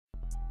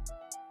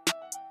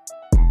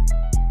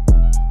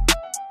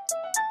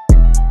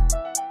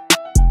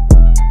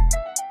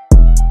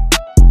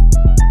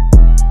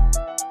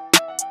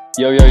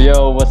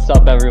Yo, what's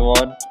up,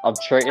 everyone? I'm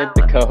Trayton,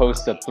 the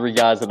co-host of Three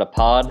Guys in a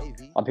Pod.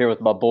 I'm here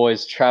with my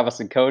boys Travis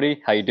and Cody.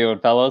 How you doing,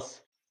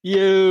 fellas?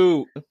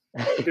 You.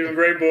 Doing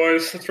great,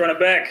 boys. Let's run it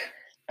back.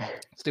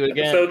 Let's do it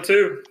again. Episode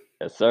 2.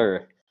 Yes,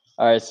 sir.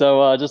 All right,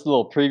 so just a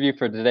little preview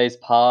for today's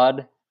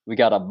pod. We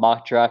got a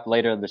mock draft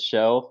later in the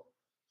show,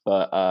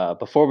 but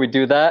before we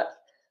do that,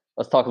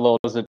 let's talk a little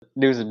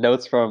news and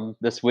notes from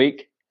this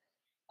week.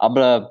 I'm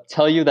gonna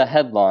tell you the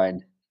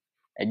headline,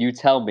 and you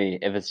tell me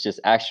if it's just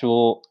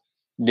actual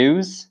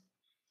news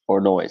or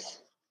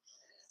noise.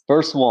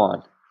 First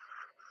one.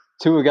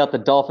 Tua got the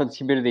Dolphins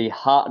community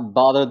hot and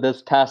bothered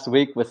this past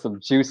week with some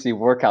juicy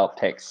workout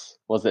pics.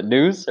 Was it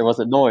news or was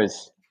it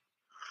noise?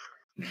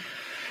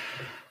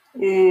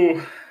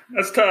 Ooh,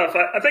 that's tough.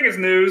 I think it's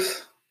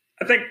news.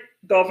 I think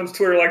Dolphins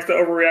Twitter likes to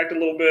overreact a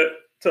little bit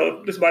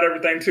to just about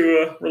everything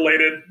Tua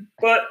related.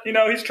 But,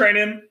 he's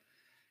training.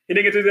 He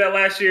didn't get to do that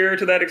last year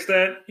to that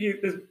extent.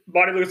 His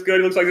body looks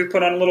good. He looks like he's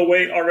put on a little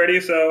weight already.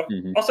 So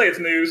I'll say it's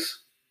news.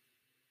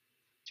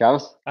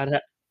 Travis?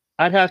 I'd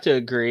have to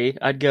agree.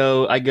 I'd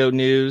go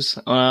news.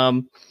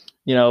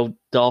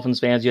 Dolphins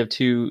fans, you have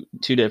two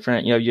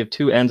different, you have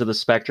two ends of the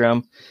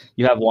spectrum.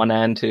 You have one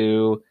end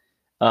who,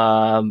 they're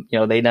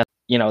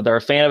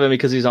a fan of him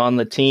because he's on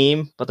the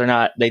team, but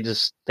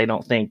they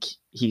don't think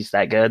he's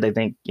that good. They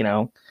think,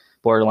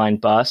 borderline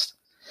bust.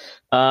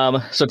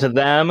 So to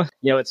them,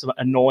 it's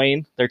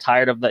annoying. They're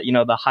tired of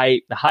the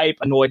hype. The hype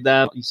annoyed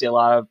them. You see a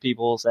lot of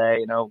people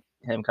say,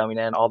 him coming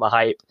in, all the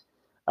hype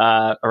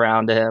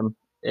around him.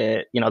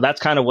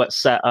 That's kind of what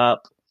set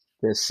up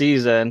this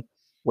season,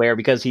 where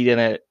because he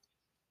didn't,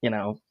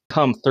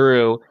 come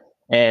through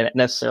and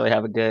necessarily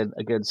have a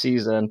good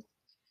season.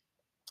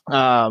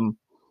 But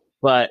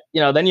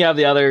then you have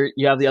the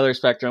other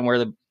spectrum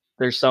where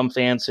there's some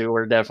fans who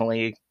are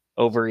definitely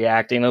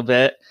overreacting a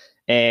bit,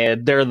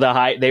 and they're the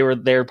hype.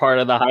 They're part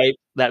of the hype,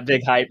 that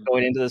big hype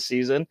going into the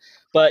season.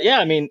 But yeah,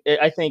 I mean,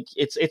 I think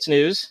it's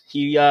news.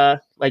 He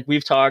like we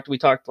talked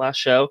last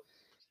show.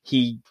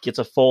 He gets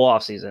a full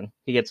off season.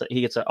 He gets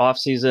an off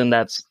season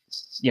that's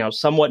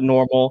somewhat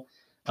normal.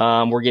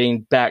 We're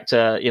getting back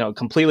to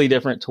completely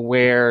different to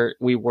where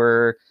we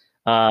were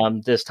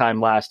this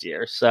time last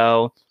year.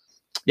 So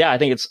yeah, I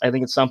think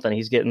it's something.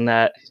 He's getting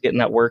that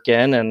work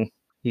in, and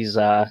he's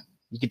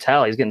you can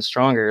tell he's getting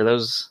stronger.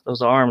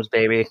 Those arms,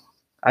 baby,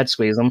 I'd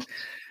squeeze them.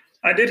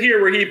 I did hear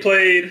where he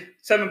played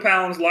 7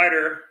 pounds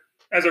lighter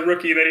as a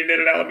rookie than he did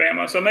at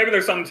Alabama. So maybe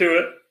there's something to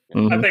it.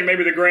 Mm-hmm. I think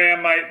maybe the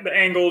the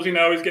angles, he's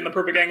getting the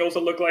perfect angles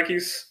to look like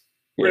he's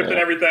ripped and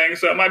everything.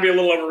 So it might be a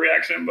little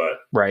overreaction, but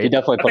right. He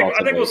definitely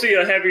I think we'll see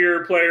a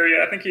heavier player.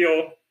 Yeah, I think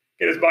he'll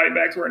get his body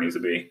back to where it needs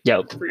to be.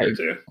 Yep. For year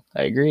 2.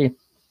 I agree.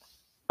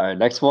 All right,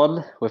 next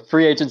one. With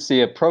free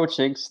agency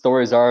approaching,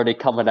 stories are already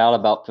coming out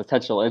about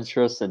potential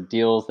interests and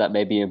deals that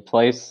may be in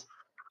place.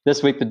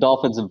 This week, the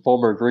Dolphins and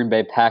former Green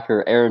Bay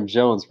Packer Aaron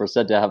Jones were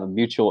said to have a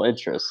mutual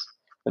interest.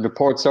 And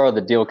reports are the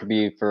deal could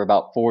be for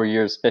about 4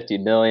 years,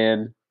 $50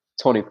 million,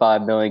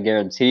 $25 million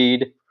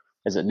guaranteed.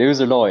 Is it news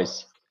or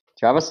noise?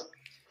 Travis?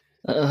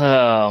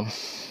 I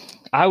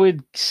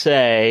would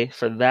say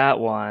for that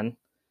one,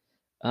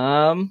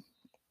 I'm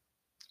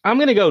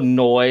going to go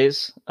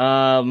noise.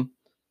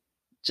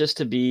 Just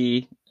to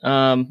be,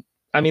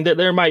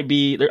 there might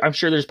be, I'm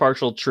sure there's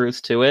partial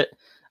truth to it.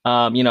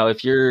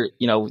 If you're,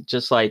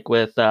 just like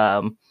with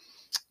like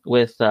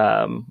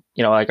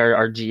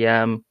our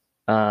GM,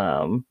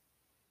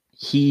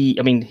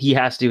 he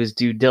has to do his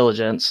due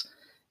diligence,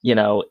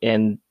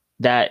 and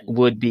that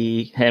would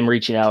be him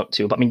reaching out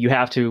to, but you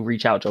have to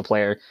reach out to a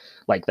player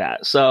like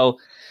that. So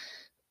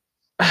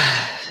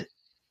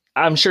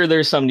I'm sure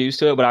there's some news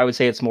to it, but I would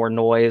say it's more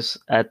noise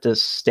at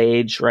this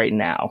stage right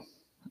now.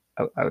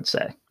 I would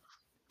say.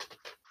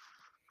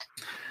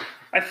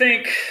 I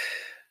think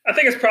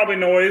it's probably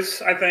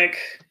noise. I think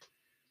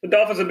the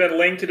Dolphins have been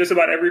linked to just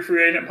about every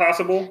free agent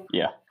possible.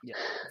 Yeah.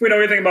 If we know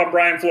anything about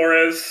Brian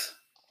Flores,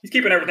 he's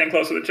keeping everything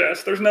close to the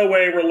chest. There's no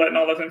way we're letting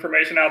all this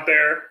information out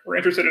there. We're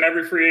interested in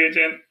every free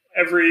agent,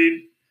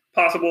 every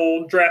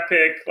possible draft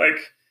pick. Like,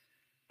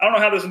 I don't know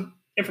how this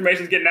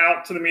information is getting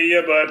out to the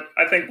media, but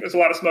I think there's a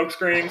lot of smoke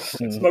screens.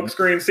 Mm-hmm. It's smoke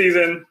screen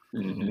season.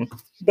 Mm-hmm.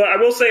 But I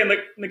will say in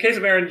the case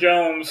of Aaron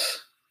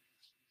Jones,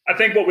 I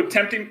think what would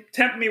tempt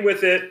me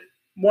with it,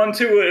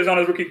 1-2 is on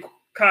his rookie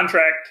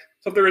contract.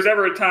 So if there is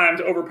ever a time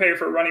to overpay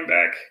for a running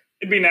back,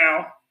 it'd be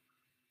now.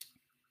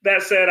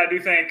 That said, I do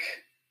think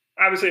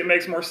obviously it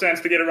makes more sense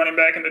to get a running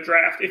back in the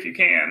draft if you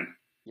can.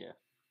 Yeah.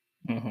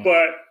 Mm-hmm.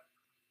 But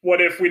what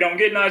if we don't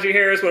get Najee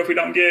Harris? What if we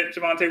don't get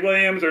Javonte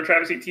Williams or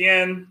Travis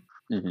Etienne?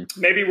 Mm-hmm.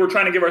 Maybe we're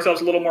trying to give ourselves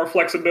a little more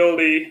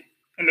flexibility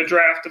in the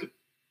draft,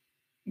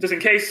 just in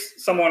case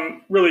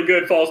someone really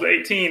good falls to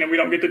 18 and we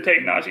don't get to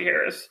take Najee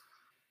Harris.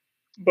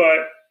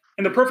 But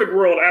in the perfect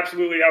world,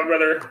 absolutely, I would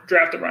rather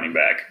draft a running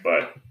back.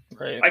 But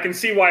right. I can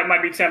see why it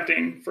might be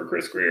tempting for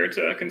Chris Grier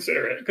to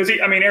consider it. Because,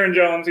 Aaron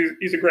Jones,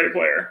 he's a great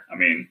player.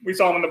 We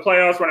saw him in the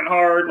playoffs running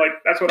hard. Like,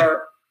 that's what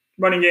our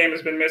running game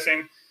has been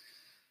missing.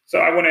 So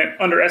I wouldn't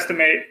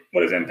underestimate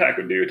what his impact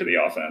would do to the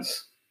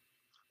offense.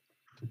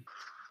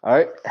 All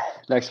right,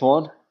 next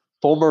one.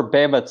 Former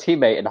Bama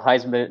teammate and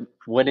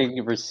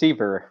Heisman-winning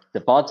receiver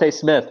DeVonta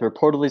Smith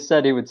reportedly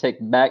said he would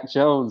take Mac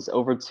Jones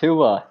over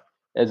Tua.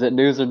 Is it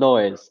news or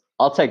noise?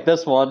 I'll take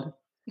this one.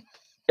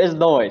 It's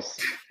noise.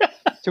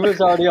 Tua's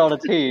already on a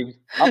team.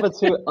 I'm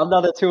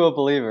not a Tua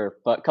believer,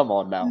 but come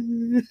on now.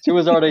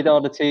 Tua's already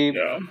on the team.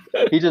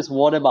 Yeah. He just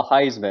won him a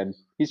Heisman.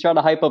 He's trying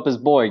to hype up his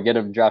boy and get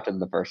him drafted in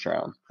the first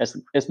round.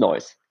 It's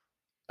noise.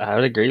 I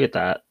would agree with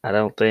that. I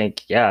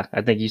think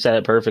you said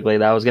it perfectly.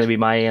 That was going to be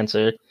my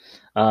answer.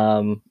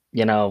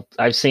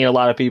 I've seen a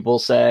lot of people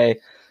say,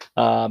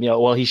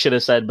 well, he should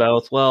have said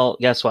both. Well,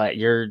 guess what?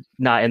 You're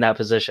not in that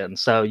position,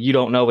 so you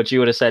don't know what you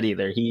would have said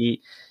either.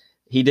 He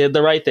did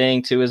the right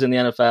thing. Tua is in the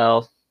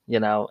NFL,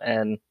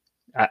 and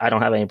I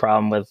don't have any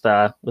problem with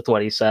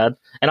what he said,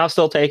 and I'll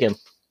still take him.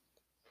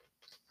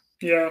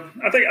 Yeah,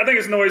 I think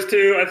it's noise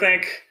too. I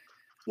think,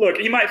 look,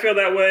 he might feel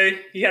that way.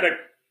 He had a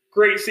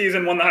great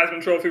season, won the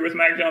Heisman Trophy with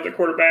Mac Jones at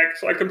quarterback,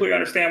 so I completely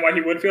understand why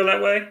he would feel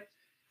that way.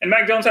 And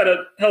Mac Jones had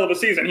a hell of a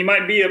season. He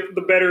might be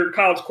the better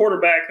college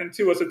quarterback than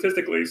Tua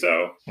statistically.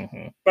 So,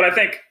 But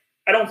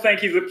I don't think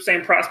he's the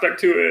same prospect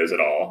Tua is at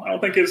all. I don't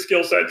think his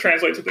skill set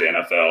translates to the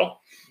NFL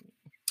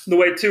the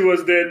way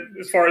Tua's did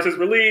as far as his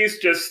release,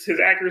 just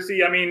his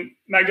accuracy. I mean,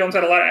 Mac Jones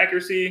had a lot of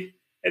accuracy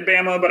at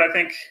Bama, but I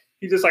think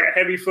he's just like a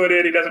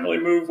heavy-footed. He doesn't really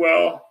move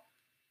well.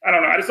 I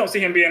don't know. I just don't see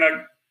him being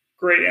a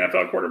great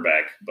NFL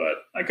quarterback, but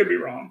I could be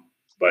wrong.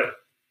 But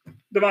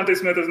DeVonta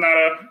Smith is not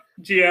a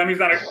GM. He's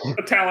not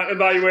a talent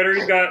evaluator.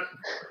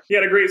 He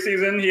had a great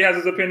season. He has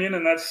his opinion,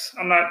 and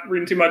I'm not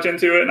reading too much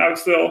into it, and I would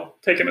still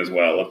take him as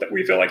well if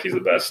we feel like he's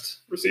the best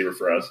receiver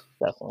for us.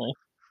 Definitely.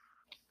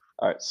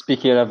 All right.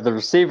 Speaking of the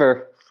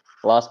receiver,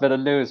 last bit of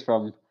news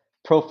from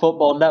Pro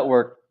Football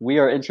Network. We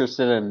are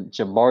interested in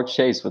Ja'Marr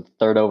Chase with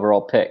the 3rd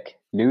overall pick.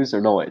 News or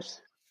noise?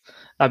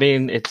 I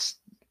mean, it's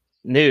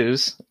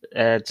news.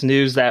 It's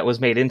news that was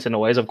made into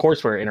noise. Of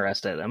course we're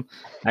interested in him.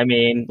 I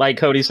mean, like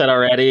Cody said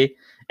already,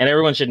 and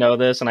everyone should know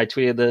this, and I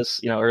tweeted this,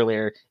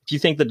 earlier. If you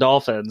think the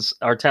Dolphins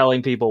are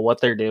telling people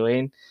what they're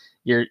doing,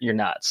 you're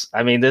nuts.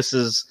 I mean, this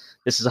is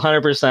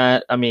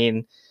 100%. I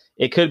mean,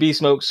 it could be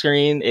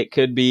smokescreen. It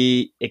could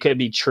be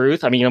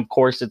truth. I mean, of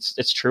course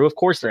it's true. Of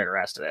course they're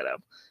interested in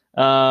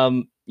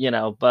him.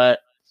 But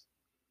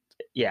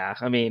yeah,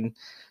 I mean,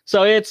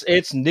 so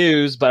it's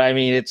news, but I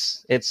mean,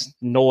 it's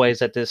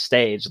noise at this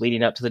stage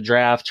leading up to the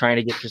draft, trying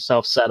to get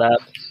yourself set up,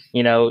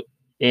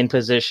 in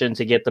position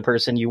to get the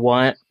person you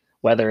want,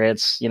 whether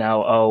it's,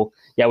 oh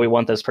yeah, we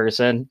want this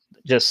person,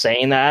 just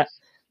saying that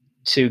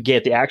to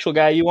get the actual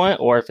guy you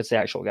want, or if it's the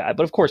actual guy.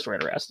 But of course we're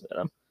interested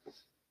in him.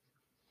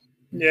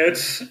 Yeah,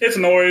 it's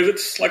noise.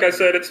 It's like I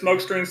said, it's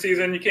smokescreen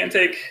season. You can't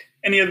take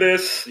any of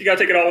this. You got to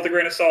take it all with a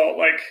grain of salt.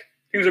 Like,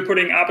 teams are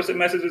putting opposite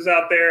messages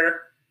out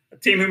there. A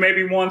team who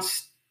maybe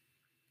wants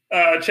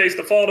Chase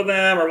to fall to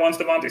them or wants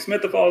DeVonta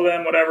Smith to fall to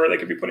them, whatever, they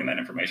could be putting that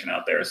information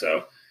out there.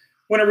 So,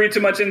 wouldn't read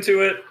too much into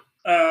it.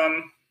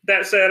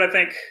 That said, I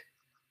think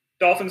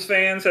Dolphins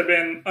fans have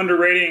been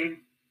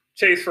underrating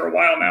Chase for a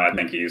while now. I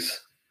think he's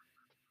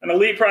an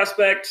elite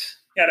prospect.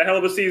 He had a hell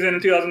of a season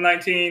in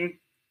 2019.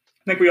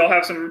 I think we all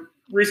have some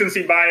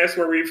recency bias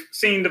where we've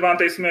seen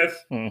DeVonta Smith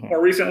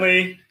more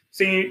recently,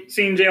 seen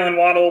Jalen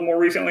Waddle more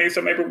recently,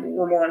 so maybe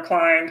we're more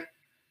inclined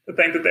to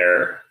think that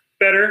they're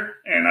better.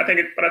 And I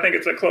think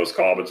it's a close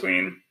call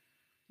between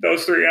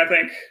those three. I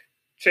think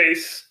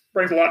Chase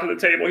brings a lot to the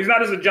table. He's not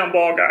just a jump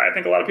ball guy. I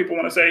think a lot of people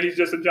want to say he's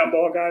just a jump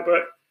ball guy,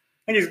 but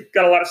I think he's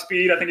got a lot of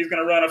speed. I think he's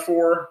going to run a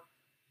 4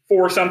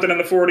 something in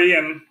the 40,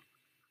 and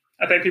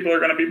I think people are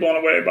going to be blown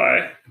away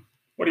by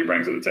what he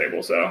brings to the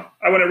table. So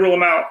I wouldn't rule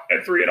him out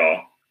at 3 at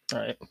all. All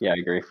right. Yeah,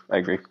 I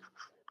agree.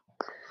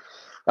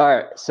 All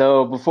right.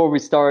 So before we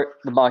start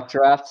the mock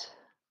draft,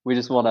 we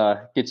just want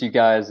to get you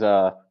guys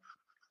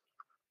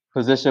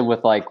positioned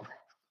with like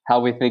how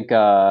we think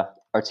our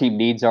team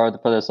needs are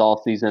for this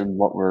off season,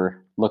 what we're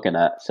looking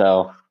at.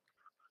 So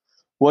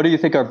what do you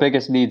think our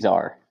biggest needs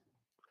are,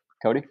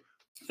 Cody?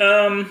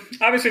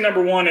 Obviously,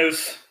 number one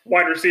is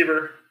wide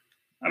receiver.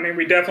 I mean,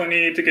 we definitely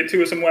need to get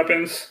Tua some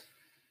weapons.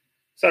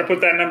 So I put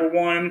that number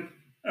one.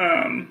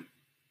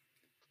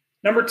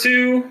 Number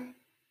two,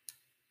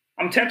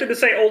 I'm tempted to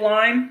say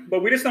O-line,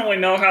 but we just don't really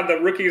know how the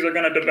rookies are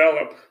going to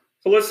develop.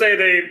 So let's say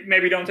they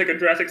maybe don't take a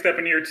drastic step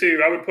in year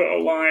 2. I would put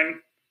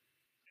O-line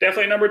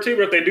definitely number 2,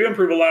 but if they do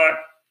improve a lot,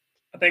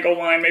 I think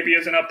O-line maybe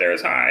isn't up there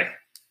as high.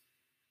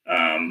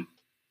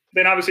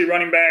 Then obviously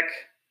running back,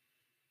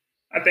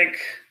 I think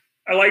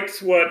I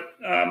liked what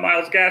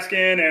Myles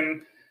Gaskin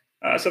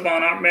and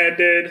Savon Ahmed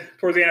did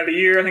towards the end of the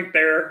year. I think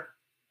they're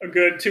a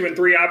good 2 and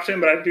 3 option,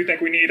 but I do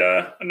think we need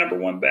a number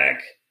 1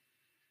 back.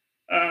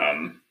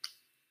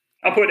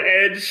 I'll put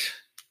edge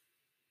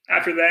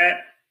after that.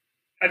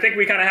 I think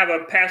we kind of have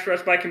a pass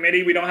rush by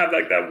committee. We don't have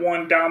like that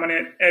one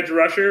dominant edge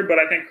rusher, but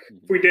I think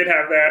if we did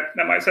have that,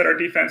 that might set our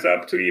defense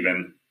up to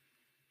even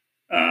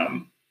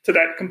to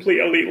that complete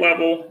elite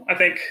level. I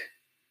think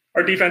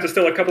our defense is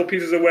still a couple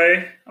pieces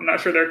away. I'm not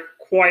sure they're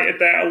quite at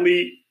that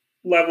elite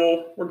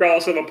level,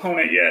 regardless of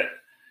opponent yet.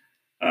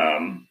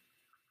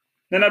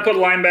 Then I put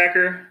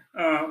linebacker.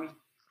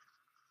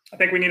 I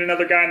think we need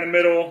another guy in the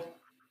middle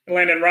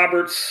Landon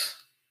Roberts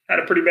had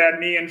a pretty bad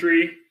knee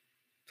injury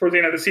towards the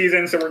end of the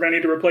season, so we're going to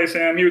need to replace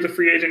him. He was a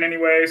free agent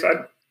anyway, so I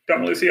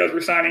don't really see us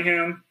resigning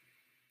him.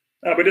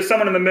 But just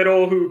someone in the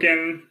middle who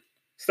can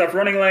stuff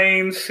running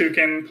lanes, who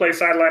can play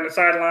sideline to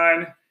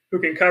sideline, who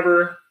can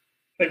cover.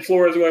 I think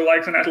Flores really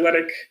likes an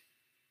athletic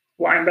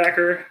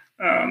linebacker.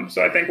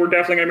 So I think we're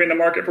definitely going to be in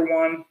the market for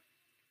one.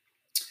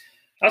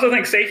 I also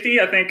think safety.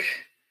 I think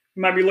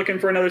we might be looking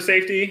for another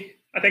safety.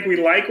 I think we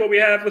like what we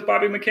have with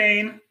Bobby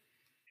McCain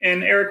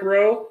and Eric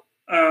Rowe.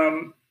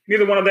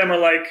 Neither one of them are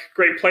like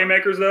great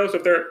playmakers though. So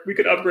if we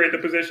could upgrade the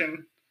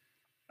position.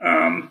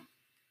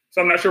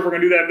 So I'm not sure if we're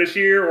going to do that this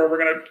year or we're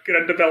going to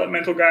get a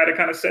developmental guy to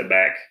kind of set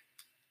back.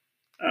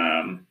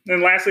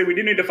 Then lastly, we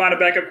do need to find a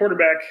backup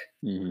quarterback.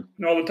 Mm-hmm.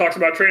 Nolan talks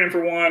about trading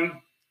for one,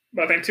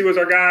 but I think Tua is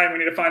our guy, and we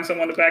need to find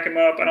someone to back him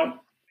up. I don't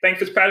think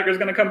Fitzpatrick is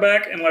going to come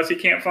back unless he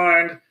can't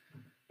find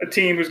a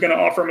team who's going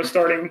to offer him a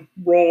starting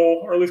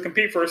role or at least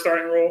compete for a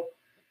starting role.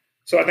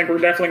 So I think we're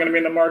definitely going to be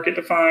in the market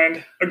to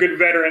find a good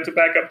veteran to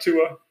back up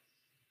Tua.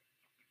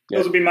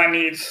 Those would be my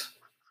needs.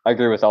 I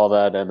agree with all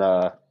that. And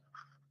to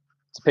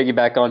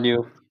piggyback on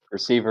you,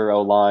 receiver,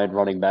 O-line,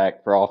 running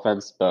back for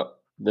offense. But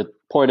the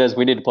point is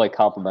we need to play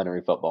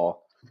complementary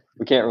football.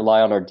 We can't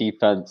rely on our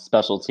defense,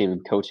 special team,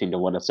 and coaching to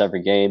win us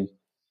every game.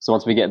 So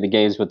once we get in the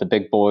games with the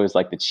big boys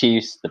like the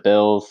Chiefs, the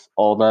Bills,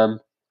 all of them,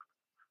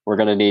 we're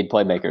going to need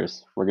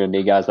playmakers. We're going to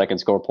need guys that can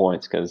score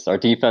points because our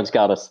defense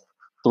got us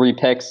 3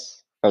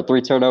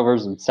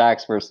 turnovers and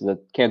sacks versus the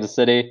Kansas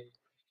City.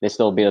 They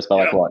still beat us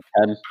by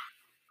 10?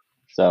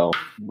 So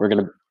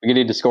we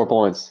need to score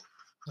points.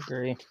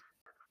 Agree.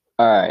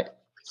 All right.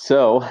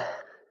 So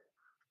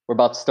we're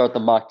about to start the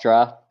mock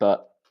draft,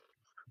 but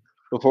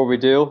before we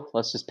do,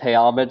 let's just pay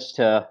homage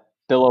to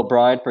Bill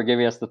O'Brien for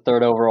giving us the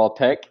 3rd overall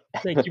pick.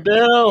 Thank you,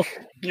 Bill.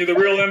 You're the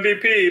real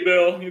MVP,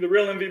 Bill. You're the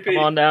real MVP. Come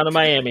on down to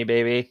Miami,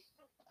 baby.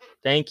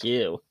 Thank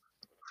you.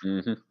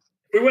 Mm-hmm.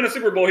 We win a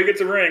Super Bowl, he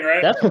gets a ring,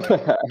 right?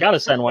 Definitely. Got to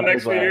send one. The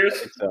next few years.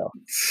 So.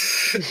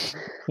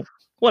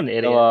 What an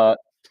idiot. So,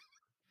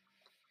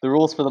 the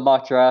rules for the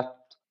mock draft,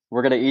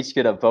 we're going to each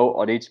get a vote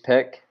on each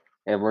pick,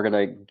 and we're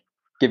going to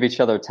give each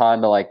other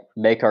time to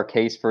make our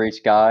case for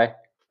each guy.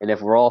 And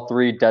if we're all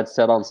 3 dead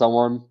set on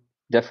someone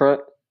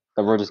different,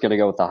 then we're just going to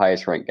go with the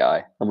highest ranked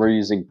guy. And we're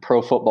using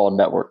Pro Football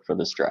Network for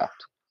this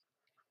draft.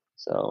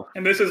 So.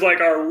 And this is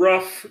like our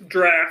rough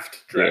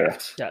draft. Yeah.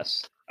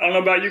 Yes. I don't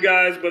know about you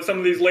guys, but some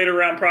of these later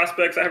round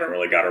prospects, I haven't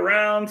really got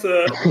around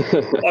to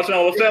watching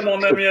all the film on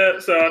them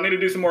yet. So I need to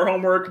do some more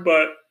homework,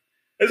 but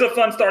it's a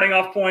fun starting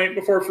off point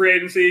before free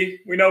agency.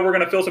 We know we're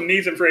going to fill some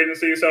needs in free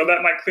agency, so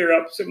that might clear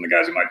up some of the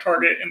guys we might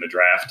target in the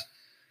draft.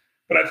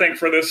 But I think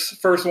for this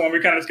first one,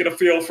 we kind of just get a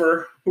feel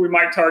for who we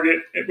might target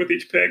with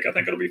each pick. I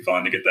think it'll be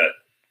fun to get that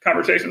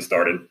conversation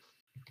started.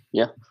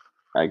 Yeah,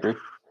 I agree.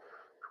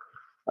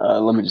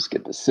 Let me just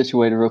get this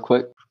situated real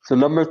quick. So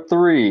number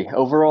 3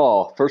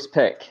 overall, first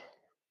pick.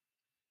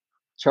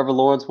 Trevor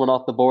Lawrence went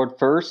off the board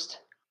first,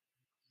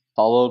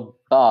 followed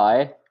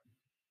by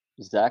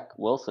Zach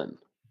Wilson.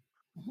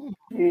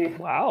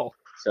 Wow.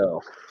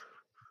 So,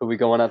 who we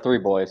going at 3,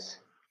 boys?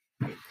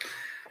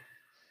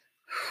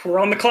 We're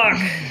on the clock.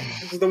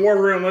 This is the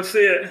war room. Let's see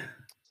it.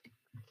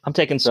 I'm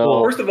taking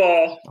Sewell. First of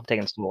all,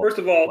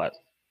 What?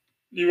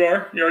 You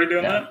are? You already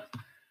doing that?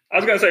 I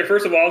was going to say,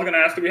 first of all, I was going to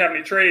ask, do we have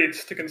any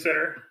trades to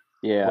consider?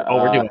 Yeah.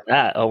 Oh, we're doing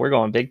that. Oh, we're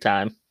going big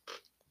time.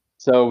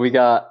 So we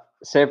got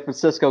San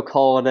Francisco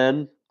calling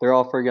in. They're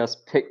offering us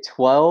pick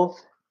 12,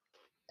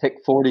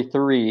 pick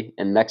 43,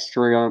 and next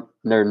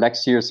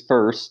year's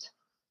first.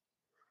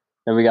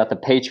 Then we got the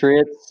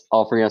Patriots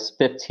offering us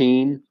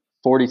 15,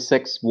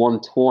 46,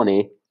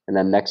 120, and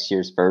then next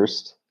year's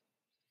first.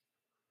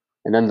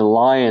 And then the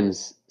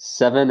Lions,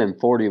 7 and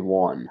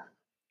 41.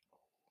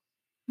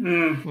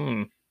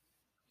 Hmm.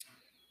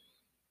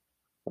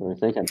 What are we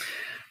thinking?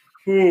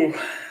 Ooh.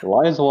 The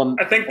Lions one.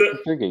 I think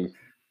intriguing.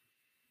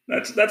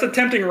 That's a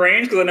tempting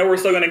range because I know we're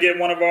still going to get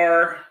one of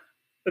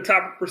the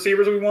top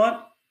receivers we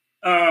want.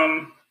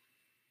 I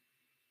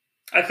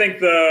think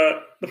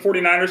the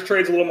 49ers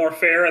trade's a little more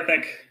fair. I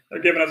think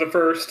they're giving us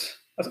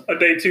a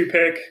day 2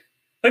 pick.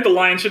 I think the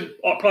Lions should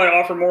probably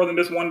offer more than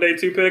just one day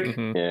 2 pick.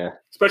 Mm-hmm. Yeah.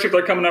 Especially if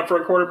they're coming up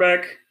for a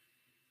quarterback.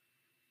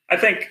 I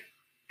think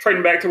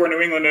trading back to where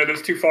New England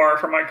is too far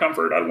for my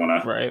comfort. I'd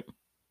want to. Right.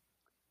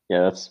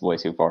 Yeah, that's way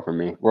too far for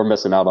me. We're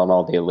missing out on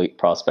all the elite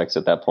prospects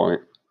at that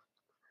point.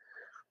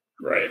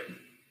 Right.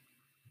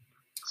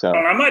 So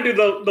I might do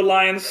the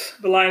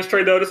Lions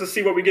trade though, just to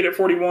see what we get at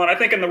 41. I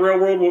think in the real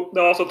world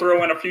they'll also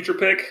throw in a future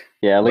pick.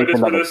 Yeah, at least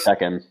another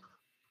second.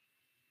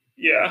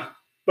 Yeah,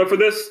 but for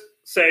this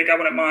sake, I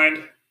wouldn't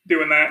mind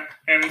doing that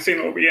and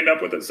seeing what we end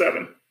up with at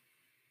 7.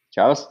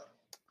 Travis?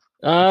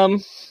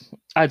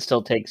 I'd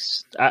still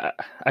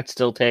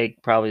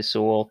take probably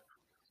Sewell.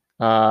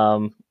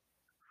 I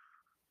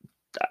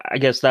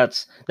guess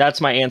that's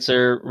my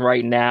answer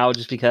right now,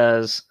 just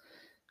because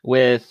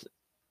with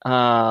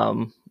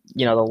the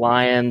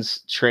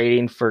Lions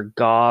trading for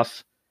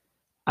Goff,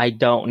 I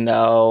don't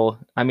know.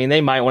 I mean,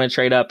 they might want to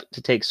trade up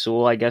to take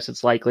Sewell. I guess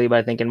it's likely, but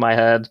I think in my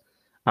head,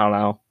 I don't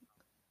know.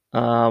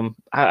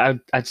 I'd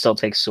still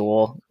take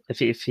Sewell if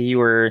he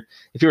were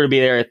to be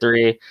there at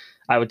 3.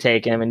 I would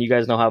take him. And you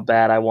guys know how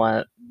bad I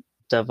want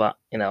I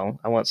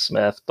want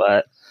Smith,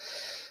 but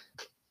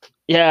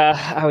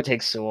yeah, I would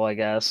take Sewell, I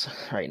guess,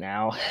 right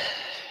now.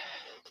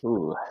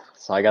 Ooh,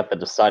 so I got the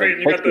deciding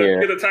You pick got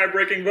here. the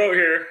tie-breaking vote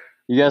here.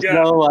 You guys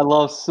know I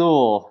love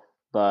Sewell,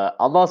 but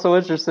I'm also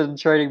interested in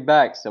trading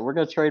back, so we're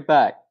going to trade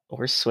back.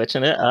 We're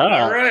switching it up.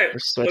 All right. We're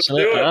switching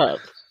it up.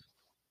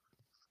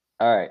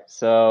 All right,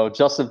 so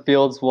Justin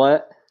Fields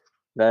went,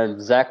 then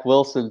Zach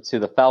Wilson to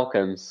the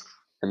Falcons,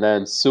 and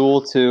then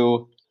Sewell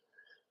to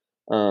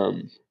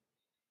the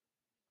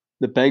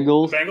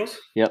Bengals. The Bengals?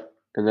 Yep,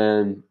 and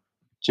then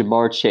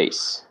Jamar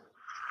Chase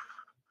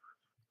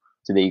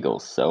to the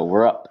Eagles. So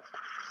we're up.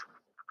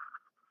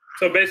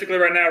 So basically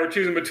right now we're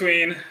choosing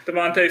between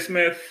DeVonta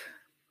Smith,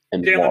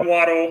 and Jalen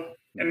Waddle,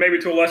 and maybe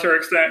to a lesser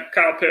extent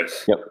Kyle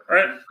Pitts. Yep. All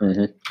right?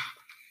 Mm-hmm.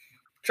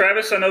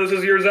 Travis, I know this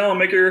is your zone.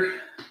 Make your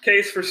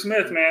case for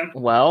Smith, man.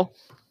 Well,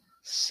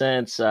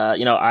 since,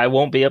 I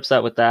won't be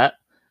upset with that.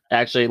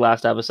 Actually,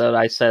 last episode,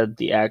 I said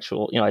I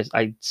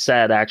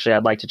said actually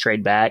I'd like to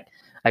trade back.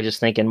 I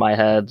just think in my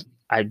head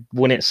I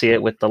wouldn't see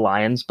it with the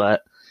Lions,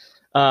 but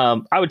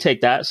I would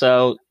take that.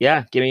 So,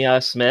 yeah, give me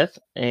Smith,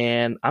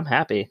 and I'm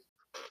happy.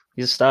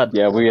 He's a stud.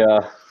 Yeah, we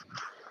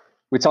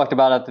talked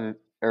about it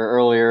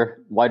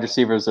earlier. Wide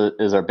receivers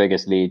is our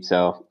biggest need,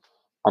 so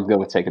I'm good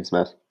with taking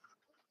Smith.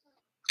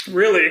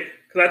 Really?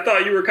 Because I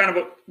thought you were kind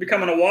of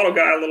becoming a Waddle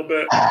guy a little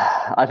bit.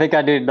 I think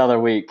I need another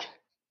week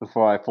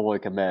before I fully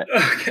commit.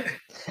 Okay.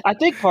 I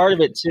think part of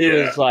it, too,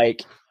 is I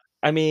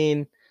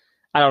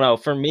don't know.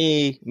 For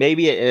me,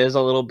 maybe it is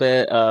a little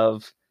bit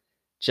of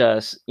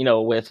just,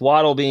 with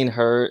Waddle being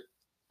hurt,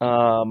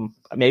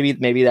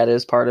 maybe that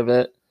is part of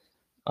it.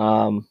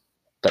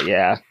 But,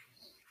 yeah,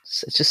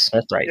 it's just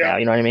Smith right now.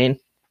 You know what I mean?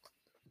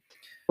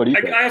 What do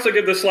you think? I also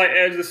give the slight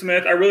edge to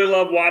Smith. I really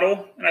love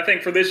Waddle, and I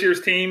think for this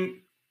year's team,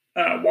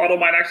 Waddle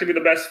might actually be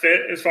the best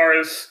fit as far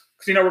as –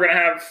 because, we're going to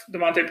have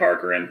Devontae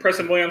Parker and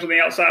Preston Williams on the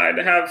outside.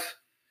 To have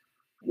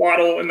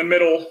Waddle in the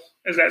middle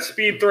as that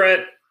speed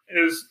threat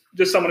is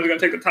just someone who's going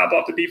to take the top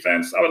off the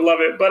defense. I would love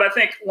it. But I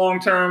think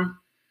long-term,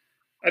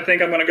 I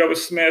think I'm going to go with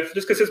Smith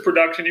just because his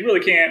production, you really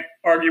can't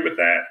argue with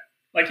that.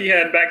 Like, he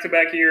had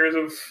back-to-back years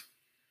of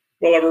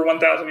well over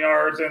 1,000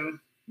 yards, and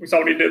we saw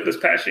what he did this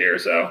past year.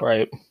 So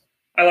right.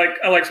 I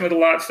like Smith a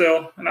lot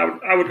still, and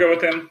I would go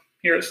with him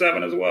here at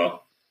 7 as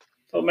well.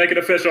 So make it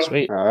official.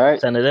 Sweet. All right.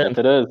 Send it in. If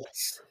it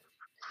is.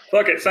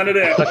 Fuck it. Send it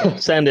in.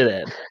 Send it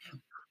in.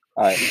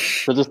 All right.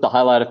 So just to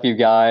highlight a few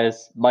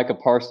guys, Micah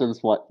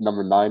Parsons went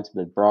number 9 to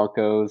the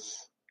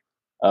Broncos.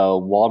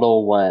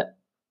 Waddle went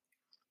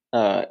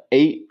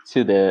 8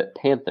 to the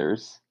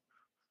Panthers.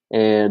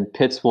 And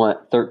Pitts went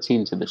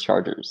 13 to the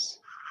Chargers.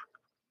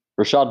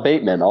 Rashad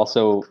Bateman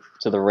also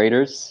to the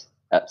Raiders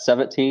at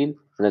 17.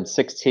 And then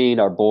 16,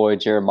 our boy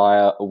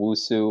Jeremiah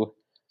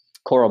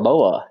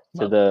Owusu-Koramoah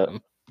to the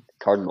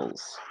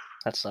Cardinals.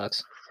 That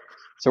sucks.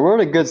 So we're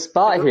in a good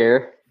spot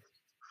here.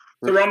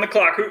 So we're on the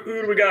clock. Who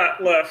do we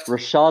got left?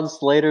 Rashawn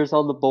Slater's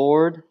on the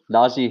board.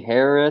 Najee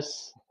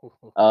Harris,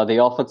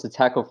 the offensive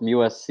tackle from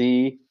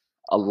USC.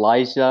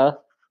 Elijah,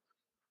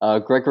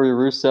 Gregory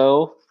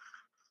Rousseau.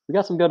 We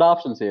got some good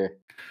options here.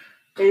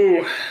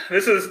 Ooh,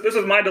 this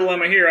is my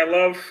dilemma here. I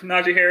love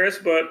Najee Harris,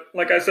 but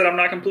like I said, I'm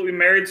not completely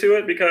married to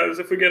it because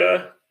if we get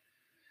a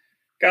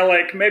guy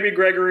like maybe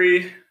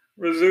Gregory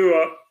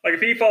Rousseau, like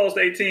if he falls to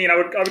 18, I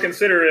would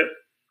consider it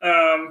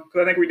because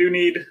I think we do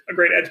need a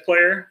great edge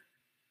player.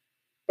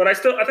 But I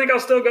think I'll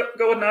still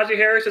go with Najee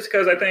Harris just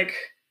because I think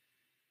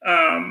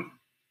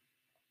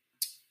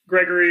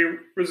Gregory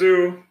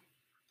Rousseau,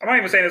 I'm not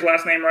even saying his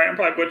last name right. I'm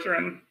probably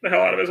butchering the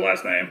hell out of his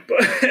last name,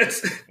 but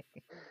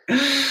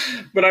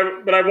but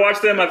I've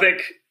watched him. I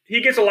think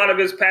he gets a lot of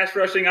his pass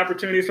rushing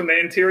opportunities from the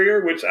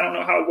interior, which I don't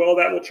know how well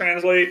that will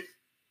translate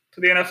to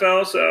the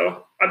NFL.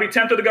 So I'd be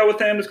tempted to go with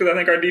him just because I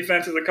think our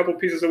defense is a couple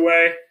pieces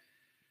away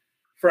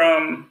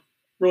from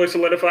really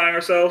solidifying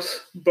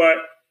ourselves. But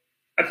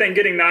I think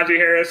getting Najee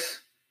Harris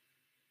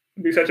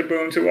would be such a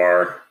boon to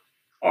our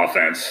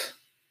offense.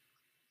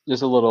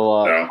 Just a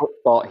little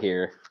thought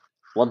here.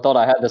 One thought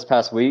I had this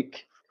past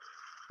week.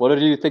 What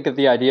did you think of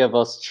the idea of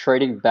us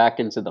trading back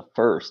into the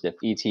first if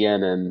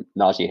ETN and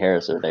Najee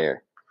Harris are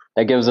there?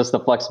 That gives us the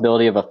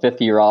flexibility of a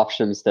fifth-year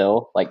option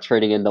still, like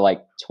trading into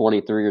like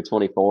 23 or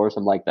 24 or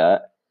something like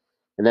that.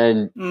 And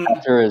then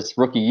after his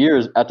rookie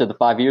years, after the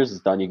 5 years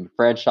is done, you can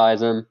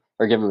franchise him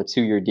or give him a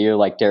 2-year deal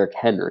like Derrick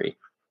Henry.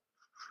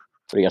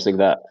 What do you guys think of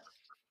that?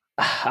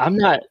 I'm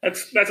not.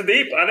 That's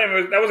deep.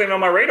 That wasn't even on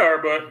my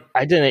radar, but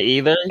I didn't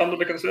either. Something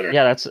to consider.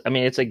 Yeah,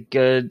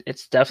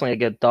 it's definitely a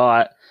good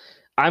thought.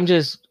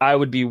 I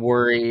would be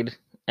worried,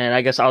 and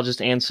I guess I'll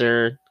just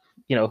answer,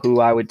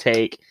 who I would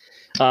take.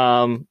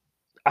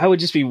 I would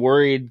just be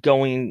worried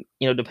going,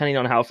 depending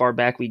on how far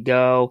back we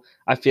go.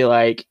 I feel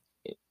like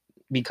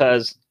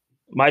because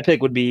my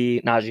pick would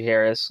be Najee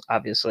Harris,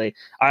 obviously.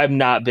 I'm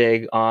not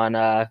big on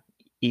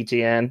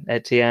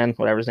Etienne,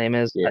 whatever his name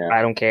is. Yeah.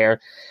 I don't care.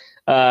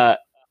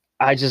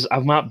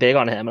 I'm not big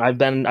on him. I've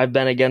been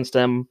against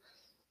him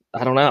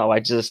I don't know.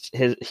 I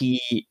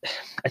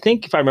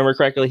think if I remember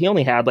correctly, he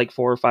only had like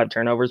 4 or 5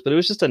 turnovers, but it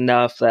was just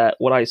enough that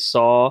what I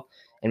saw,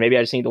 and maybe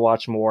I just need to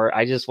watch more.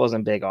 I just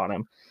wasn't big on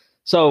him.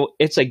 So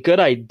it's a good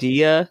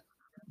idea,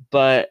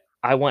 but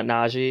I want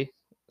Najee.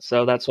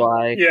 So that's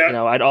why,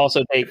 I'd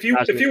also take if you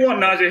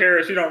want Najee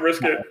Harris, you don't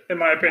risk it, in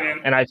my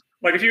opinion. And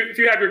if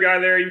you have your guy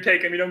there, you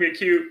take him. You don't get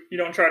cute. You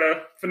don't try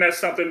to finesse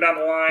something down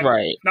the line.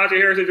 Right. Najee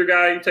Harris is your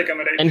guy. You take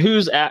him at 8. And who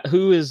is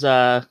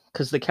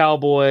because the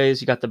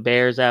Cowboys, you got the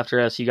Bears after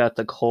us, you got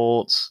the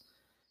Colts.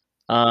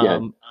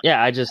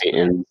 I just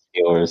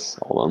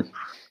Steelers, all of them.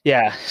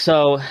 Yeah.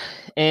 So,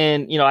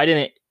 and I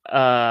didn't.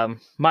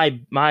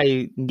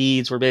 My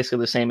needs were basically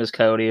the same as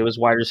Cody. It was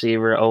wide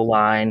receiver,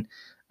 O-line.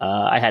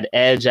 I had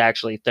edge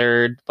actually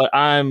third, but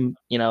I'm,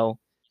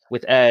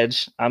 with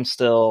edge, I'm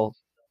still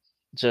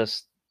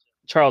just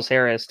Charles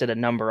Harris did a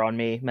number on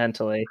me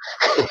mentally.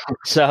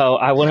 So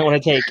I wouldn't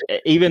want to take,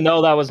 even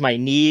though that was my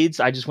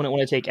needs, I just wouldn't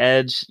want to take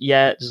edge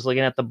yet, just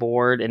looking at the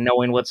board and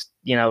knowing what's,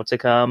 to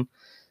come.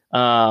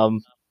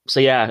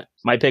 So yeah,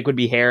 my pick would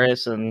be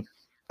Harris, and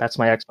that's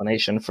my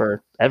explanation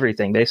for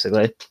everything,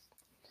 basically.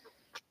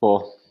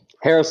 Well,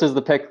 Harris is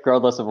the pick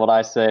regardless of what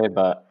I say,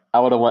 but I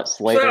would have went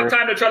Slater. We still have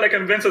time to try to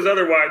convince us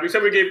otherwise. We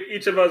said we gave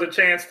each of us a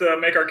chance to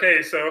make our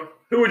case. So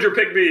who would your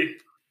pick be?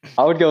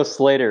 I would go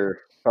Slater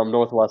from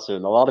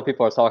Northwestern. A lot of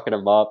people are talking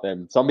him up,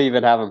 and some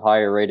even have him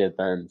higher rated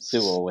than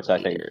Sewell, which I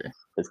think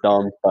is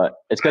dumb. But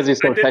it's because he's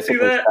so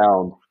technically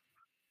sound.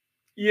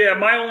 Yeah,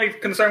 my only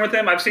concern with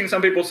him, I've seen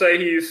some people say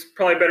he's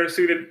probably better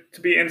suited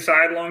to be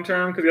inside long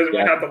term because he doesn't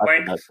really have the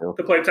length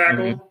to play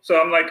tackle. Mm-hmm.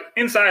 So I'm like,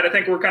 inside, I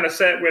think we're kind of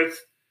set with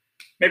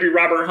maybe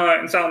Robert Hunt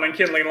and Solomon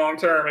Kindley long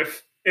term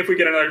if we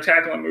get another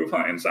tackle and move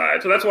Hunt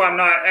inside. So that's why I'm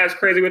not as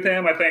crazy with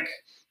him. I think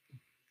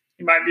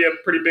he might be a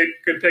pretty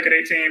good pick at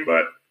 18,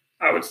 but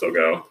I would still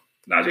go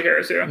Najee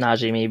Harris here.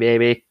 Najee me,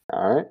 baby.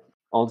 All right.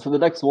 On to the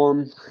next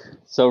one.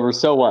 So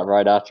Rousseau went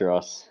right after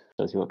us.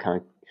 Shows you what kind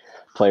of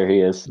player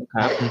he is.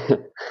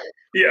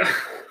 Yeah.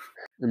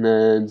 And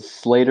then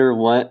Slater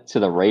went to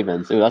the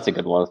Ravens. Ooh, that's a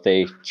good one if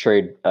they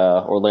trade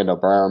Orlando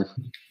Brown.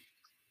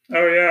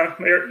 Oh, yeah.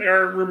 They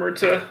are rumored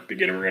to be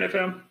getting rid of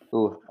him.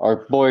 Ooh,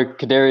 our boy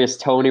Kadarius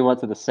Toney went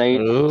to the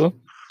Saints. Ooh.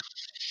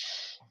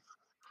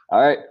 All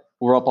right.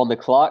 We're up on the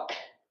clock.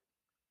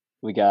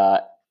 We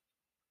got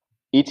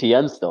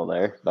ETN still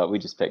there, but we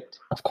just picked.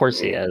 Of course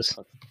he is.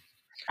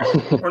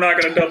 We're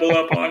not going to double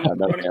up on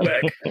running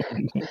back.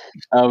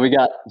 We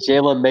got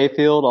Jalen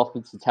Mayfield,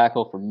 offensive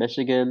tackle from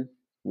Michigan.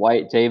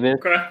 White Davis,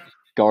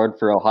 guard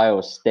for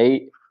Ohio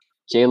State.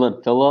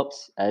 Jalen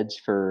Phillips,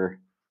 edge for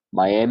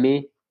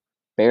Miami.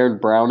 Baron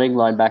Browning,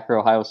 linebacker,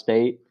 Ohio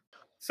State.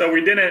 So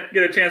we didn't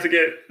get a chance to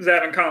get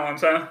Zaven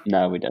Collins, huh?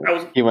 No, we didn't.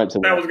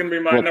 That was going to be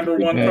my number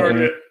one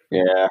target.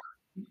 Yeah.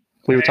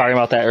 We were talking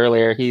about that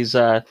earlier. He's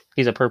a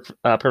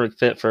perfect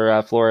fit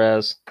for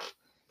Flores.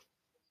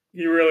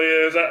 He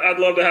really is. I'd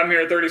love to have him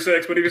here at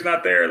 36, but if he's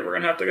not there, we're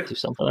going to have to do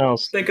something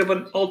else. Think of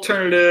an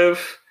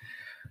alternative.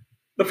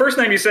 The first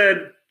name you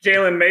said,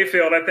 Jalen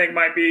Mayfield, I think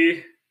might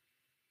be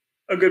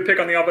a good pick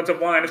on the offensive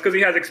line. It's because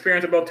he has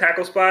experience at both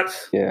tackle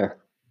spots. Yeah.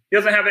 He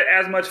doesn't have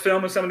as much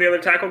film as some of the other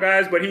tackle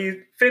guys, but he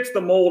fits the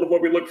mold of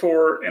what we look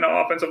for in an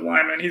offensive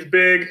lineman. He's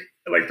big,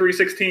 like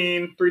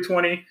 316,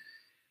 320.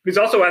 He's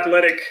also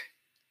athletic,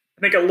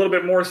 I think a little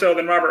bit more so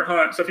than Robert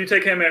Hunt. So if you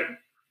take him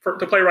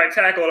to play right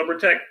tackle, it'll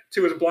protect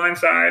to his blind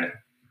side.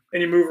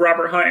 Then you move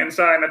Robert Hunt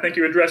inside, and I think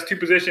you address 2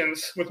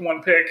 positions with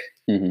 1 pick.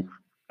 Mm-hmm.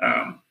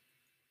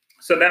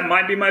 So that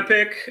might be my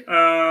pick.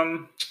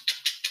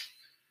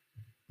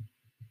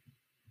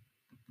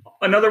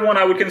 Another one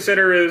I would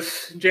consider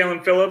is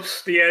Jalen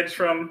Phillips, the edge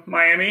from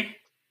Miami.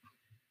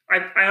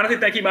 I honestly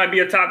think he might be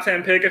a top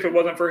 10 pick if it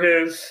wasn't for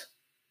his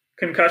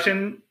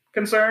concussion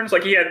concerns.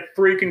 Like he had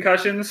 3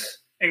 concussions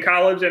in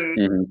college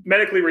and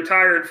medically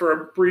retired for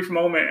a brief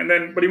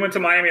moment. But he went to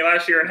Miami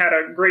last year and had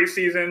a great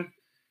season.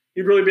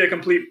 He'd really be a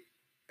complete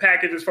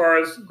package as far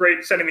as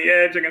great setting the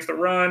edge against the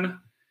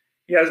run.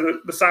 He has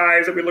the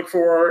size that we look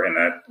for and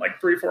that like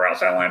 3-4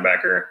 outside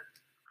linebacker.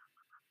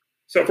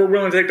 So if we're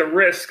willing to take the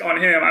risk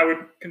on him, I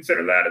would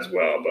consider that as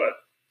well.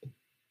 But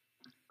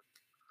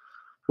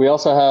we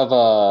also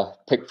have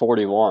pick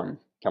 41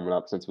 coming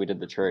up since we did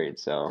the trade.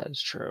 So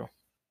that's true.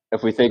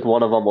 If we think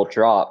one of them will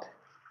drop,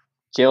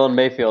 Jalen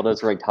Mayfield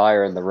is ranked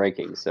higher in the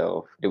rankings.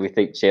 So do we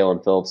think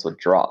Jalen Phillips would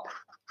drop?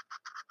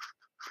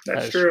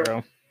 That's true.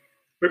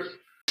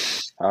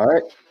 All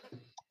right.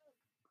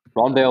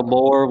 Rondale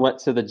Moore went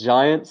to the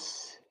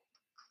Giants,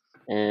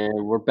 and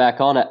we're back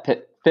on at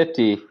pick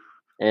 50.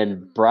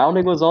 And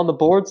Browning was on the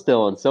board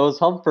still, and so is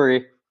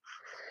Humphrey.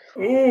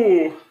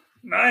 Ooh,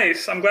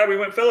 nice. I'm glad we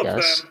went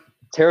Phillips then.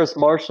 Terrace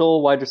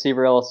Marshall, wide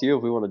receiver LSU,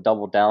 if we want to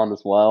double down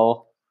as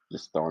well.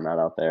 Just throwing that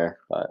out there.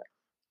 But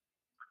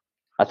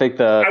I think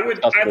I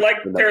like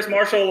Terrace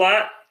Marshall a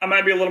lot. I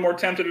might be a little more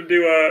tempted to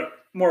do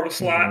more of a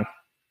slot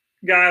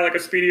guy, like a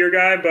speedier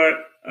guy, but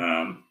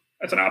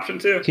that's an option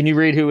too. Can you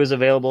read who is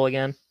available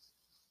again?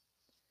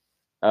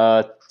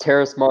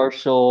 Terrace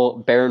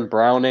Marshall, Baron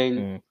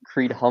Browning,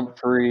 Creed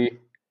Humphrey,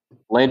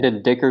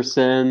 Landon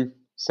Dickerson,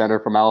 center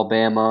from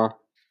Alabama.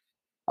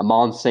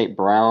 Amon St.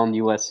 Brown,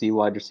 USC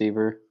wide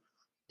receiver.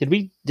 Did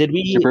we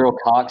Jabril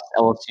Cox,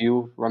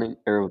 LSU running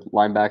or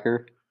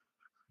linebacker.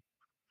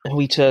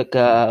 we took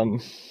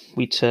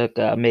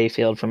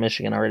Mayfield from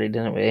Michigan already,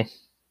 didn't we?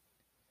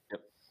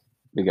 Yep.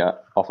 We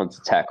got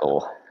offensive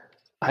tackle.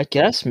 I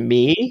guess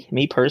me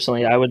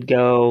personally, I would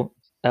go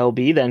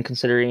LB then,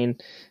 considering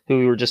who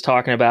we were just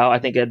talking about. I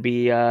think it'd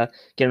be get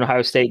an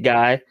Ohio State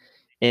guy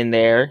in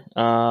there.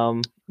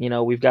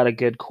 We've got a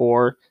good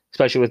core,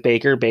 especially with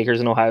Baker.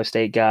 Baker's an Ohio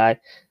State guy.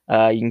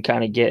 You can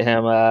kind of get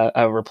him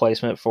a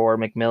replacement for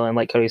McMillan.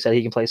 Like Cody said,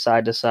 he can play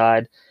side to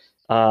side.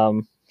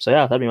 So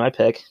yeah, that'd be my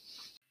pick.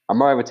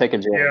 I'm all right with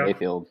taking Jalen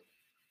Mayfield.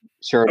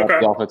 Sure, that's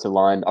the offensive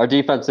line. Our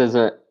defense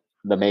isn't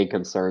the main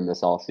concern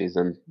this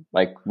offseason.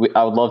 Like,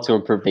 I would love to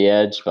improve the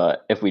edge,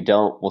 but if we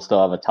don't, we'll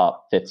still have a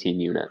top 15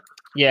 unit.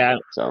 Yeah.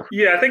 So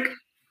yeah, I think.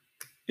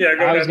 Yeah,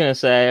 go ahead.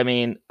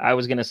 I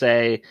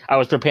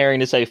was preparing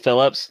to say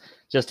Phillips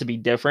just to be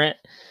different,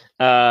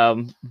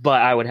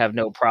 but I would have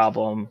no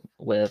problem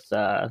with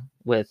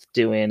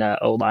doing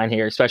O-line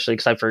here, especially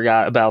because I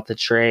forgot about the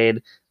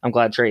trade. I'm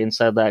glad Trayton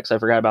said that because I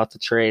forgot about the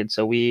trade.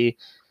 So we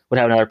would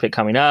have another pick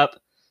coming up.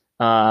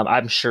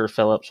 I'm sure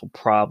Phillips will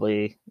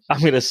probably. I'm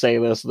going to say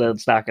this,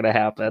 that's not going to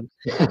happen.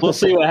 We'll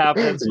see what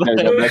happens.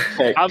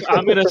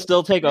 I'm going to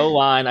still take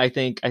O-line. I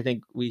think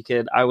we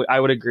could. I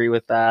would agree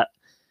with that.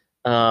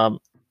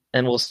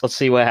 And let's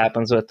see what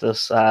happens with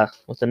this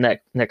with the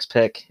next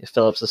pick if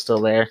Phillips is still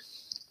there.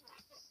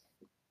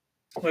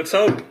 Let's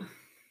hope.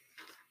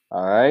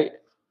 All right,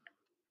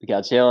 we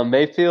got Jalen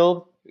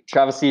Mayfield.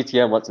 Travis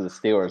Etienne went to the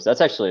Steelers.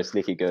 That's actually a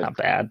sneaky good. Not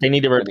bad. They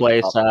need to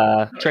replace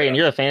Trayton.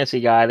 You're a fantasy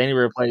guy. They need to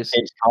replace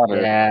James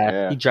Conner.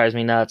 Yeah, he drives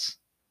me nuts.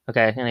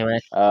 Okay, anyway.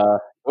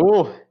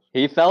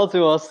 He fell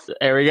to us.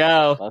 There we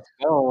go. Let's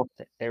go.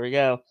 There we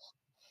go.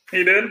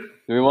 He did.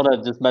 Do we want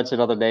to just mention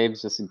other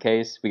names just in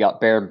case? We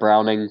got Baron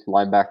Browning,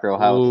 linebacker,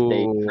 Ohio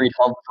State. Creed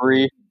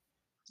Humphrey,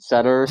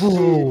 center,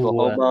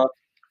 Oklahoma.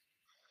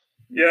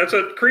 Yeah,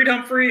 so Creed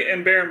Humphrey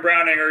and Baron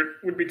Browning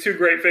would be two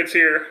great fits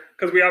here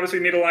because we obviously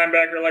need a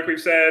linebacker, like we've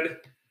said.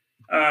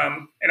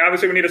 And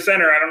obviously we need a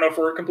center. I don't know if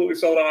we're completely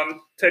sold on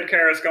Ted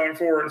Karras going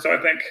forward. So I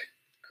think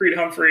Creed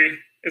Humphrey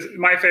is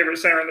my favorite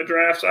center in the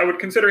draft. So I would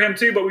consider him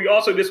too, but we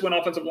also just went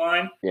offensive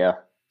line. Yeah.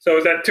 So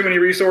is that too many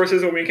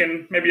resources when we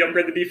can maybe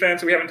upgrade the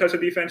defense? We haven't touched the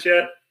defense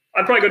yet.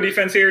 I'd probably go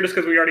defense here just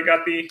because we already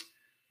got the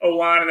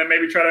O-line and then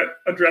maybe try to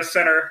address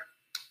center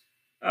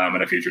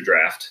in a future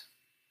draft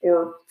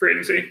or free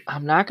agency.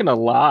 I'm not going to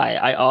lie.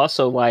 I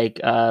also like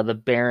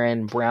the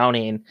Baron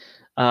Browning,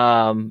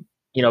 being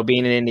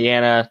in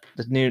Indiana,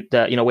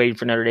 waiting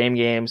for Notre Dame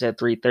games at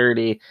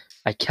 3:30.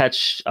 I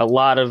catch a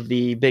lot of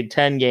the Big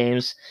Ten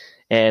games.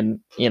 And,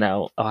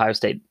 Ohio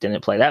State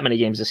didn't play that many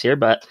games this year,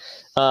 but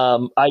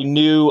I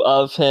knew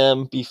of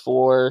him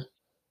before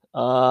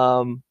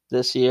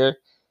this year.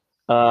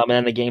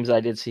 And the games that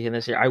I did see him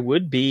this year, I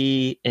would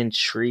be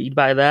intrigued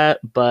by that.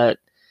 But,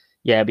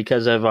 yeah,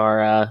 because of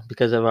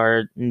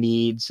our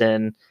needs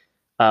and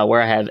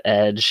where I have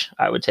edge,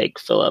 I would take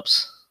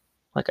Phillips,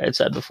 like I had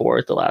said before,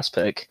 at the last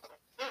pick.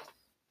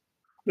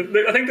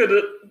 I think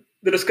that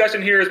the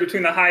discussion here is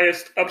between the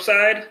highest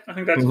upside. I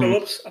think that's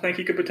Phillips. I think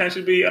he could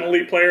potentially be an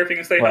elite player if he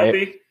can stay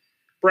healthy.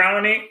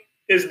 Browning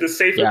is the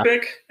safer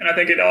pick, and I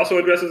think it also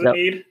addresses a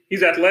need.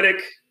 He's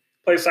athletic,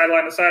 plays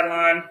sideline to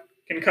sideline,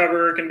 can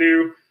cover, can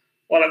do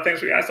a lot of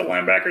things we asked the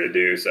linebacker to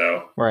do.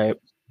 So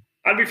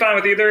I'd be fine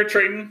with either.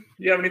 Trayton,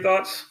 do you have any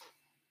thoughts?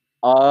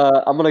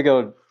 I'm going to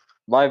go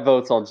 – my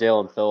vote's on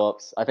Jalen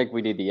Phillips. I think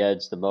we need the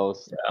edge the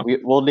most. Yeah.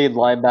 We'll need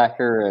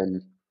linebacker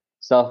and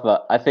stuff,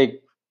 but I think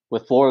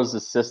with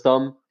Flores'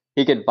 system –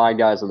 he can find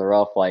guys in the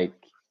rough. Like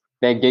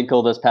Van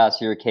Ginkel this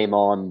past year came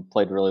on,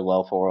 played really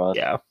well for us.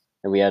 Yeah.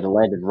 And we had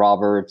Landon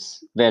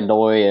Roberts, Van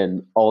Noy,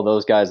 and all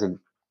those guys in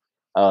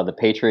the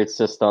Patriots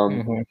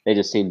system. They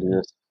just seem to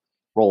just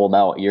roll them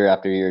out year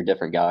after year,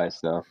 different guys.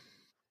 So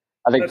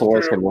I think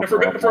Flores can work.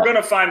 If we're going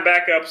to find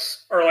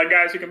backups or like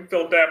guys who can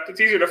fill depth,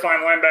 it's easier to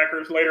find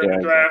linebackers later in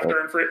the draft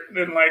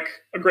than like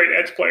a great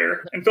edge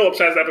player. And Phillips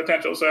has that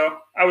potential, so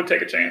I would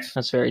take a chance.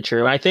 That's very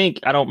true. I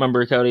don't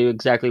remember, Cody,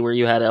 exactly where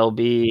you had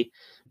LB.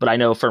 But I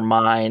know for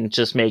mine,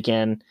 just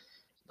making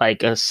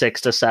like a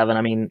 6 to 7.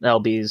 I mean,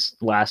 LB's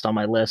last on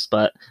my list,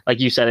 but like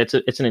you said,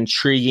 it's an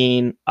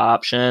intriguing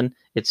option.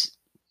 It's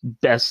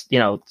best,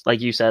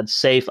 like you said,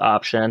 safe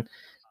option.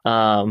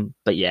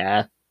 But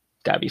yeah,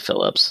 gotta be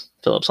Phillips.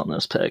 Phillips on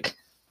this pick.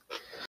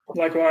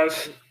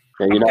 Likewise,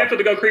 I'm tempted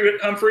to go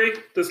Creed Humphrey,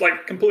 just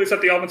like completely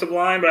set the offensive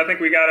line, but I think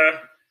we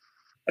gotta.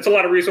 That's a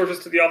lot of resources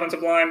to the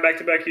offensive line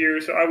back-to-back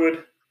years. So I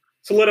would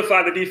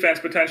solidify the defense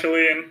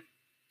potentially and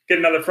get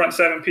another front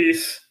seven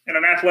piece and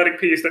an athletic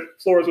piece that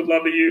Flores would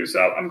love to use. So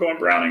I'm going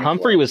Browning.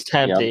 Humphrey was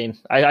tempting.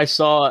 Yeah. I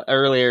saw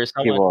earlier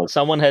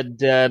someone had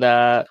did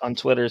on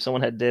Twitter.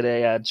 Someone had did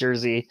a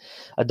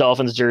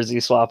Dolphins jersey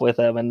swap with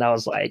him, and I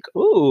was like,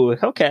 "Ooh,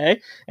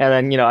 okay."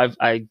 And then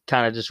I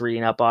kind of just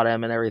reading up on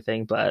him and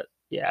everything. But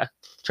yeah,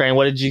 Train,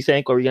 what did you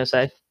think? What were you gonna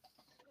say?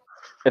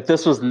 If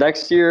this was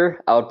next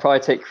year, I would probably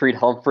take Creed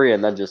Humphrey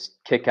and then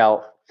just kick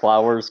out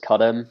Flowers,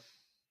 cut him,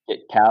 get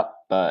Cap,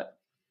 but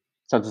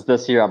since it's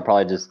this year,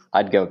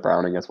 I'd go with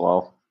Browning as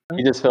well.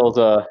 He just fills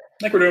I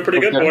think we're doing pretty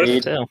good,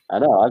 boys. Too. I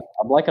know.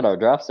 I'm liking our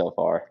draft so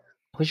far.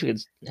 Wish we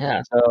could.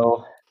 Yeah.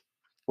 So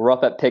we're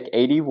up at pick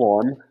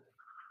 81.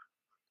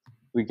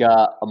 We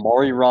got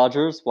Amari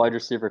Rogers, wide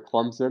receiver,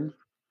 Clemson.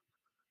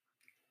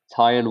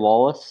 Tyan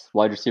Wallace,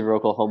 wide receiver,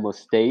 Oklahoma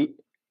State.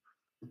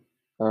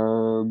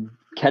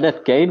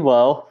 Kenneth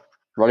Gainwell,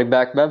 running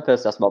back,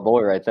 Memphis. That's my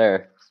boy right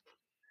there.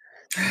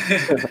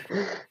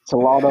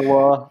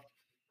 Talanoa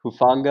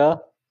Hufanga,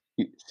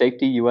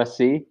 safety,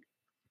 USC.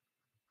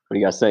 What do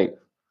you guys think?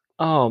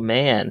 Oh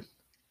man,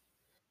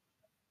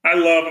 I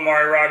love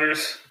Amari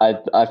Rogers.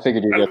 I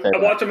figured you'd get there. I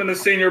watched him in the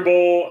Senior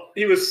Bowl.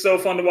 He was so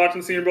fun to watch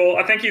in the Senior Bowl.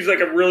 I think he's like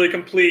a really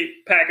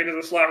complete package as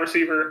a slot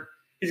receiver.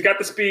 He's got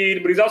the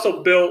speed, but he's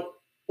also built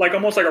like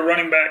almost like a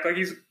running back. Like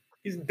he's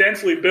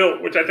densely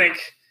built, which I think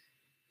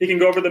he can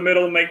go over the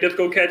middle and make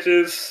difficult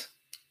catches.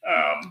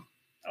 I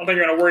don't think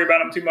you're going to worry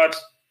about him too much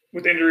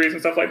with injuries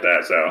and stuff like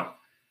that. So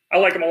I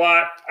like him a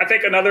lot. I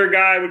think another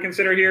guy I would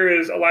consider here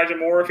is Elijah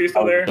Moore if he's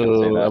still there.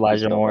 Ooh,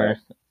 Elijah Moore.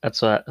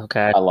 That's what.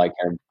 Okay. I like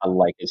him. I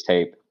like his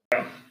tape.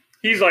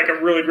 He's like a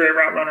really great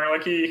route runner.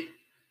 Like he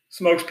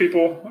smokes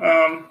people.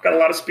 Got a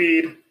lot of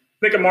speed. I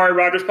think Amari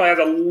Rogers probably has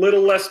a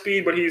little less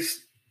speed, but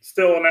he's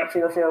still in that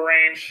 4.4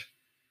 range.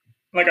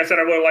 Like I said,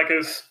 I really like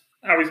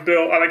how he's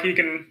built. I like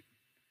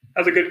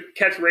has a good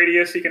catch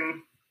radius. He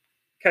can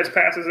catch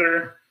passes that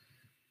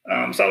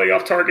are slightly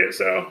off target.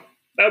 So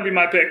that would be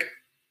my pick.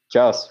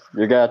 Joss,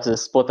 you're gonna have to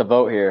split the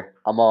vote here.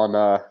 I'm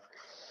on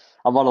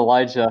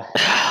Elijah.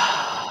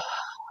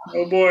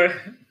 Oh boy,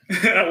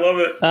 I love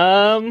it.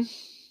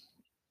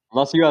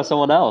 Unless you have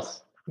someone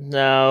else.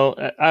 No,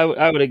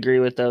 I would agree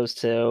with those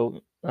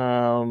two.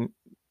 I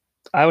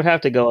would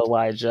have to go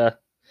Elijah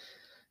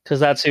because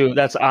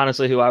that's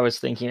honestly who I was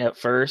thinking at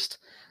first.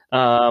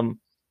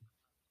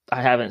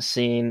 I haven't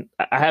seen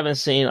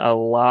a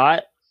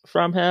lot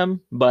from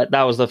him, but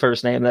that was the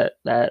first name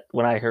that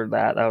when I heard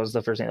that was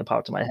the first name that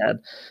popped in my head.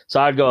 So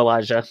I'd go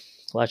Elijah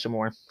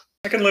Moore.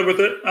 I can live with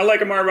it. I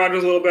like Amari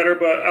Rogers a little better,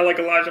 but I like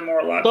Elijah Moore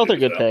a lot. Both are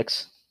good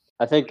picks.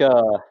 I think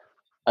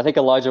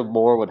Elijah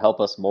Moore would help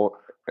us more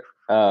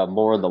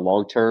in the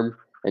long term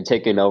and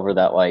taking over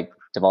that like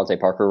Devontae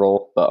Parker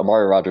role, but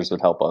Amari Rogers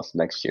would help us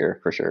next year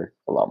for sure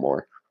a lot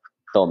more,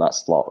 filling that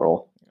slot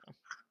role.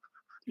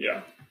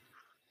 Yeah.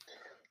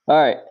 All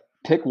right,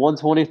 pick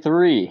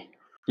 123.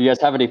 Do you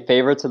guys have any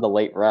favorites in the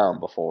late round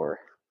before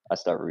I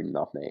start reading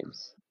off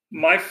names?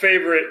 My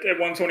favorite at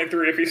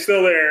 123, if he's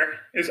still there,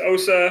 is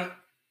Osa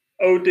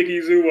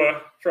Odigizua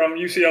from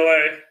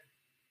UCLA. I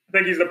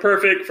think he's the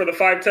perfect for the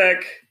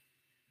 5-tech.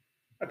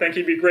 I think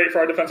he'd be great for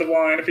our defensive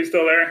line if he's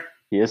still there.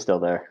 He is still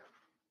there.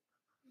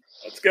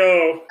 Let's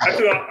go.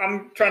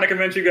 I'm trying to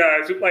convince you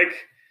guys. Like,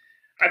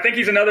 I think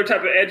he's another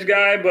type of edge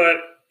guy, but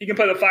he can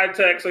play the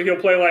 5-tech, so he'll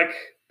play like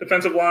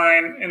defensive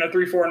line in a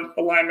 3-4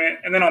 alignment,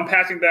 and then on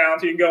passing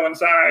downs, he can go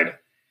inside.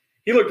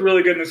 He looked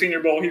really good in the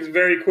Senior Bowl. He's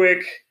very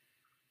quick,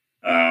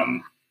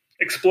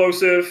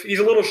 explosive. He's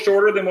a little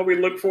shorter than what we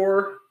look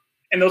for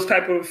in those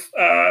type of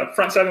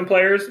front seven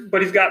players,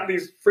 but he's got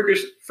these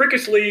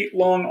freakishly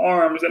long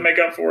arms that make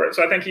up for it.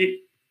 So I think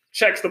he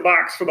checks the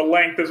box for the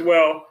length as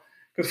well,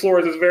 because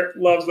Flores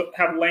loves to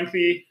have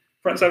lengthy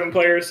front seven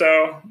players.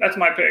 So that's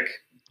my pick.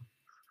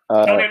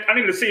 I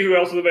need to see who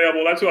else is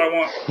available. That's who I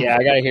want. Yeah,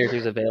 I got to hear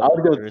who's available.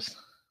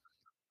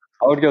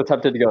 I would go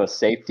tempted to go with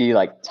safety,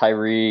 like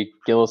Tyree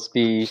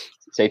Gillespie,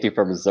 safety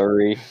for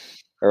Missouri,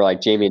 or like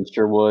Jamie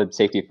Sherwood,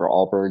 safety for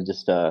Auburn,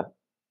 just to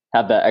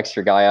have that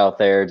extra guy out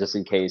there just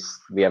in case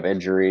we have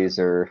injuries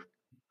or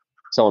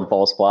someone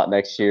falls flat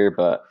next year.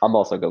 But I'm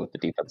also good with the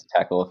defensive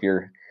tackle if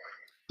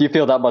you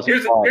feel that much.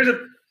 Here's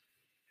the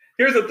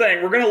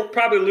thing. We're going to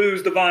probably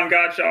lose Devon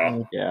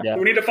Gottschall. Yeah.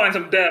 We need to find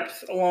some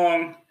depth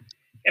along.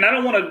 And I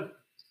don't want to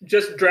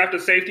just draft a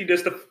safety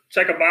just to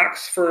check a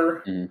box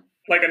for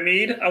like a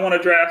need. I want to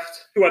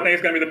draft who I think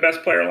is going to be the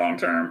best player long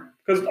term,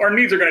 because our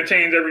needs are going to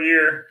change every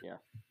year. Yeah.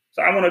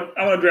 So I want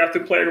to draft the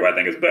player who I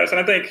think is best,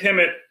 and I think him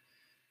at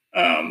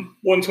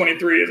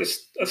 123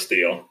 is a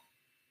steal.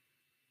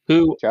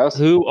 Who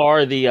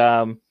are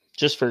the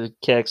just for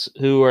kicks?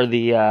 Who are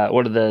the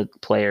what are the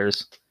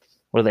players?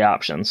 What are the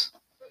options?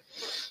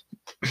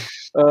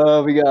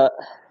 We got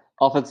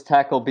offensive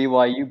tackle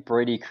BYU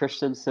Brady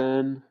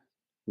Christensen.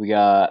 We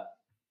got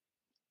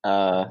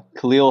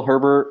Khalil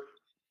Herbert.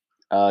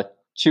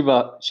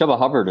 Chuba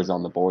Hubbard is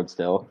on the board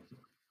still.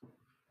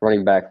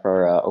 Running back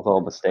for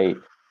Oklahoma State.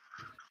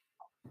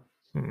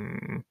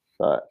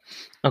 But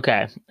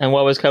okay, and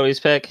what was Cody's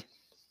pick?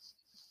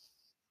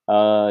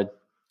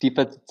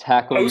 Defensive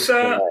tackle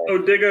Osa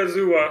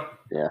Odigizua.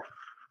 Yeah.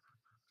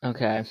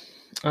 Okay.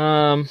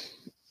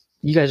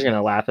 You guys are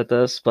gonna laugh at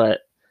this,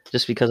 but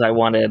just because just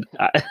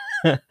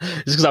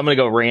because I'm gonna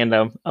go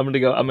random. I'm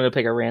gonna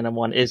pick a random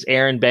one. Is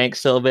Aaron Banks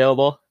still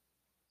available?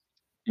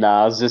 No,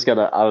 I was just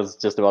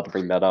about to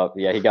bring that up.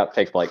 Yeah, he got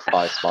picked like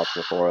 5 spots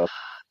before us.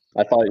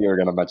 I thought you were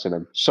gonna mention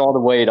him.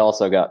 Sean Wade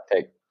also got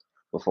picked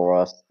before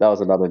us. That was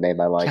another name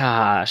I liked.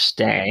 Gosh,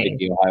 dang.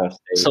 Ohio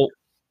State.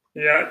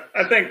 Yeah,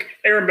 I think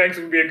Aaron Banks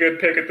would be a good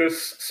pick at this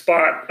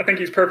spot. I think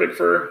he's perfect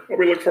for what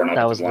we look for in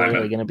That was offensive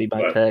literally lineman. going to be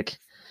my But pick.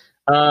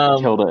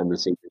 Killed it in the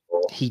Senior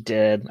Bowl. He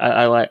did.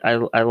 I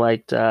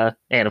liked,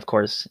 and of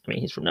course, I mean,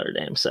 he's from Notre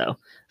Dame, so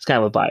it's kind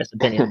of a biased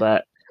opinion.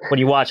 But when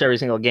you watch every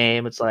single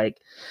game, it's like,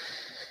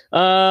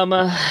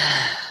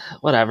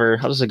 whatever.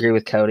 I'll just agree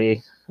with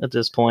Cody at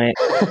this point.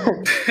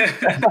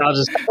 I'll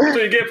just. So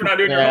you get for not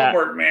doing your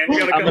homework, man. You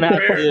gotta come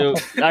prepared.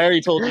 I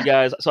already told you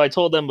guys. So I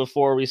told them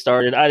before we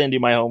started. I didn't do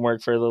my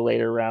homework for the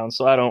later rounds,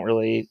 so I don't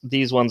really.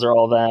 These ones are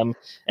all them,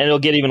 and it'll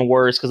get even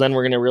worse because then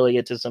we're gonna really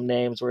get to some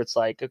names where it's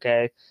like,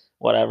 okay,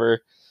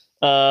 whatever.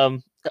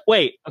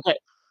 Wait, okay.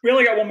 We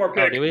only got one more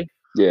pick. Oh, do we?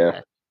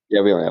 Yeah.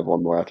 Yeah, we only have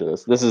one more after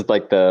this. This is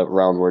like the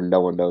round where no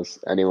one knows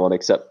anyone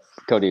except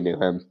Cody knew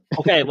him.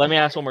 Okay, let me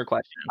ask one more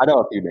question. I know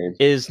a few names.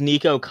 Is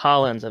Nico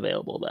Collins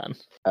available then?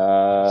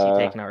 Is he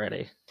taken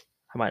already?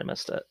 I might have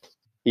missed it.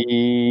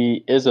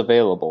 He is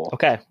available.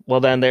 Okay, well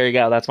then there you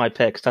go. That's my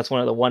picks. That's one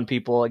of the one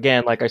people,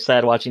 again, like I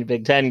said, watching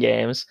Big Ten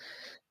games.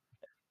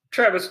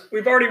 Travis,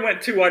 we've already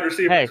went 2 wide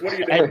receivers. Hey, what are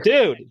you doing?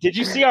 Dude, did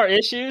you see our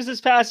issues this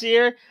past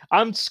year?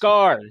 I'm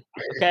scarred.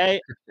 Okay,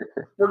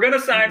 we're gonna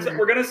sign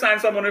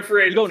someone in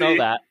free agency. You don't know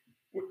that.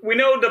 We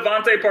know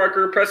Devontae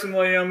Parker, Preston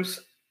Williams,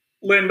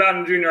 Lynn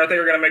Bowden Jr. I think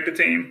are going to make the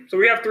team. So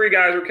we have 3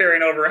 guys we're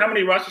carrying over. How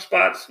many roster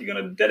spots are you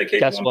going to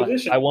dedicate to one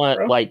position? I want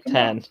bro? like Come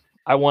 10. on.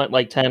 I want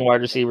like 10 wide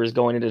receivers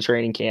going into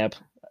training camp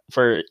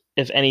for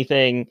if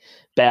anything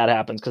bad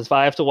happens. Because if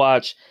I have to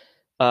watch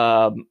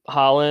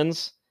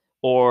Hollins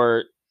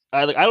or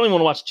I don't even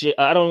want to watch.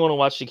 I don't want to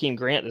watch Jakeem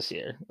Grant this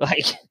year.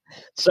 Like,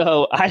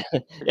 so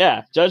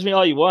judge me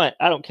all you want.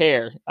 I don't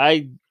care.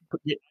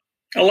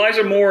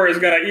 Elijah Moore is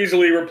going to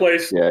easily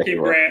replace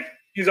Jakeem Grant.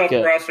 He's off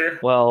the roster.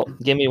 Well,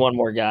 give me one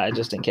more guy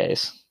just in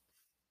case.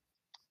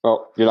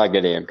 Well, you're not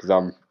getting him because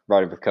I'm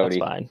riding with Cody.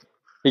 That's fine.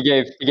 He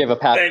gave a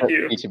pat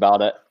speech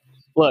about it.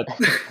 Look,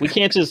 we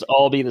can't just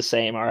all be the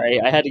same, all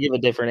right? I had to give a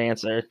different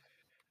answer.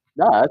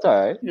 No, that's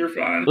all right. You're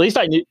fine. At least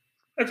I knew.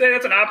 I'd say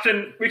that's an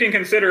option we can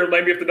consider.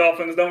 Maybe if the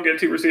Dolphins don't get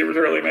 2 receivers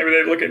early, maybe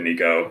they look at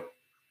Nico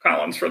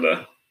Collins for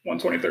the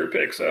 123rd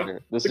pick. So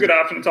it's a good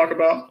option to talk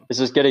about. It's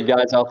just getting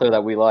guys out there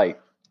that we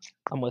like.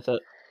 I'm with it.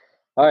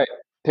 All right.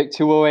 Pick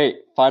 208,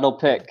 final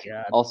pick,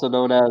 also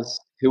known as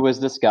Who Is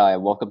This Guy?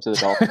 Welcome to the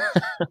Dolphins.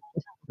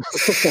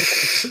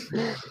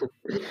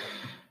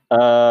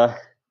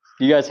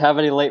 Do you guys have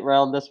any late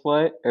round this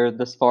way or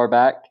this far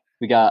back?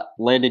 We got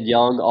Landon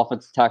Young,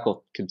 offensive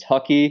tackle,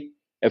 Kentucky.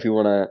 If you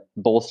want to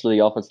bolster the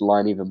offensive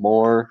line even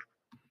more,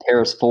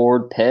 Paris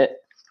Ford, Pitt.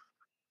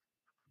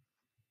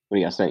 What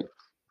do you guys think?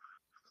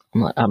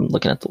 I'm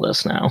looking at the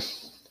list now.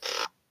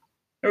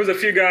 There was a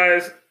few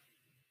guys.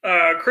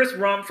 Chris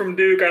Rump from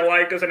Duke I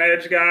liked as an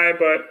edge guy,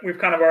 but we've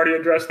kind of already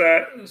addressed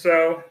that.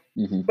 So,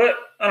 But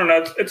I don't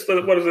know. It's the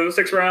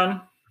 6th round?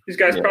 These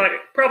guys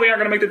probably aren't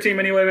going to make the team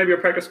anyway. Maybe a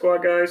practice squad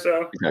guy.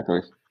 So exactly.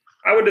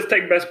 I would just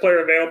take best player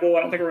available.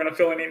 I don't think we're going to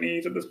fill any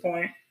needs at this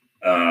point.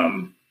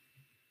 I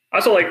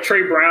also like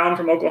Trey Brown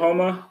from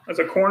Oklahoma as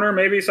a corner.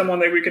 Maybe someone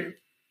that we could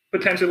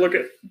potentially look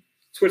at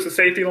switch to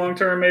safety long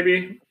term.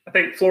 Maybe I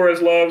think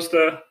Flores loves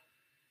to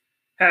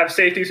have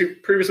safeties who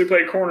previously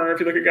played corner. If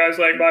you look at guys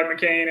like Bob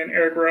McCain and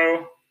Eric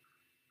Rowe,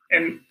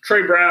 and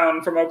Trey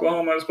Brown from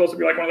Oklahoma is supposed to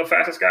be like one of the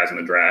fastest guys in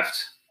the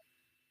draft,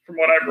 from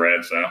what I've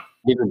read. So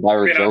even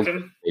Byron Jones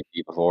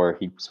safety before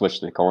he switched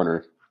to the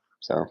corner.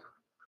 So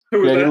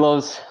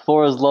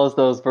Flores loves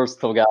those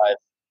versatile guys.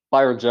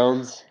 Byron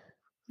Jones.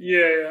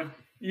 Yeah.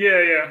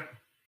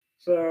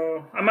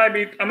 So I might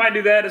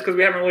do that just because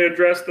we haven't really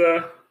addressed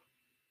the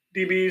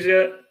DBs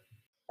yet.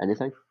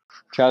 Anything?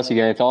 Travis, you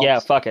got any thoughts? Yeah,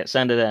 fuck it.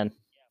 Send it in.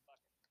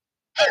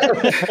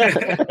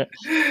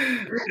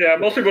 Yeah,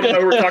 most people don't know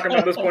who we're talking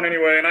about at this point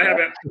anyway, and I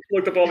haven't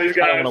looked up all these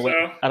guys. I don't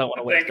want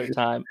to waste their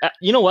time.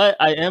 You know what?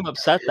 I am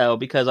upset though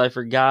because I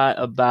forgot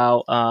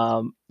about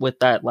with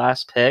that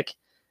last pick,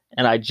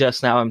 and I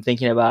just now I'm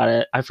thinking about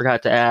it. I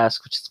forgot to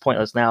ask, which is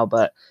pointless now,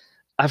 but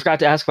I forgot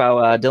to ask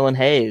about Dylan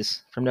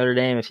Hayes from Notre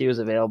Dame if he was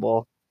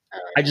available.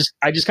 I just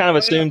kind of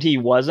assumed he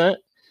wasn't,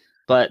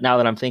 but now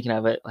that I'm thinking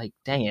of it, like,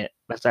 dang it,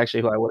 that's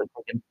actually who I would have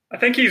taken. I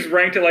think he's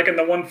ranked in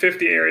the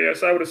 150 area,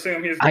 so I would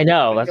assume he's. I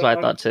know, that's what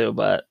I thought too,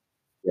 but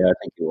yeah, I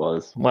think he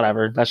was.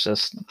 Whatever. I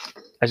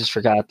just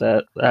forgot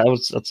that's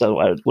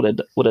what I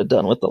would have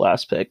done with the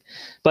last pick.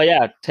 But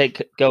yeah,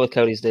 go with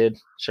Cody's dude.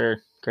 Sure,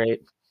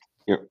 great.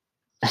 Yep.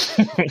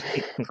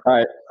 All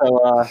right,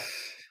 so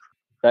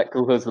that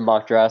concludes the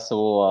mock draft.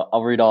 So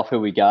I'll read off who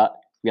we got.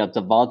 We got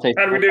Devontae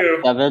How do we do?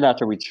 7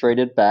 after we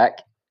traded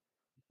back.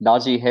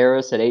 Najee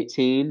Harris at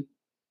 18.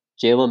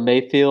 Jalen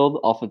Mayfield,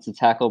 offensive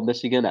tackle,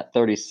 Michigan at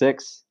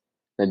 36.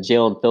 Then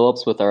Jalen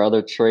Phillips with our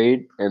other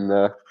trade in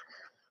the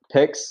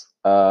picks.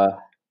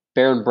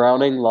 Baron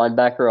Browning,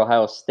 linebacker,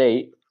 Ohio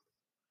State.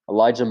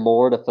 Elijah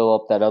Moore to fill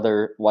up that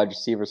other wide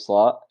receiver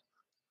slot.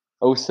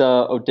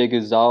 Osa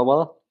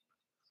Odiguzala,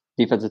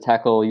 defensive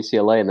tackle,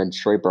 UCLA, and then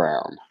Trey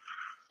Brown.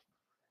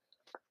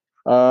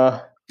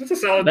 That's a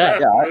solid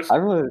draft. Yeah,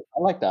 I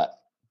like that.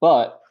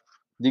 But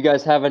Do you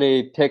guys have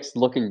any picks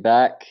looking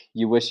back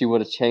you wish you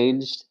would have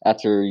changed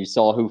after you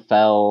saw who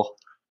fell?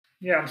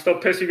 Yeah, I'm still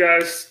pissed you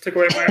guys took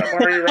away my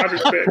Amari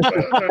Rogers pick.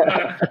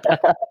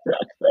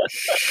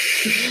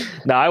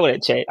 No, I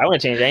wouldn't change. I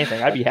wouldn't change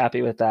anything. I'd be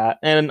happy with that.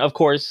 And of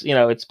course,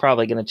 it's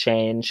probably going to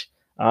change.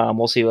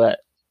 We'll see what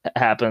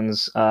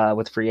happens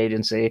with free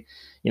agency.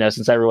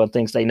 Since everyone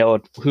thinks they know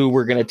who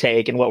we're going to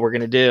take and what we're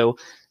going to do,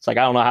 it's like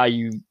I don't know how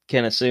you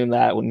can assume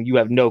that when you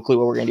have no clue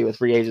what we're going to do with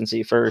free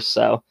agency first.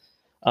 So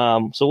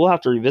we'll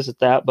have to revisit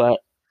that.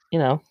 But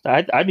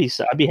I'd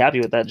be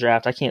happy with that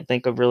draft. I can't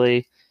think of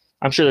really.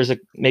 I'm sure there's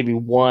maybe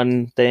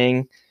one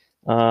thing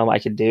I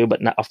could do,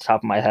 but not off the top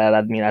of my head.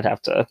 I'd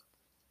have to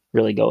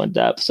really go in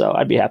depth. So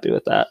I'd be happy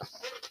with that.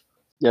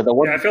 Yeah,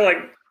 I feel like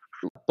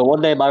the one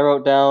name I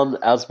wrote down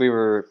as we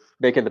were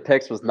making the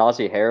picks was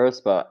Najee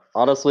Harris, but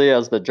honestly,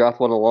 as the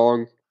draft went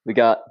along, we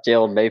got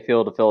Jalen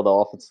Mayfield to fill the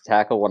offensive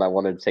tackle when I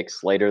wanted to take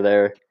Slater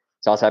there.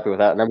 So I was happy with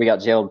that. And then we got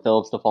Jalen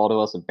Phillips to fall to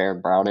us and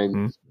Baron Browning.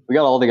 Mm-hmm. We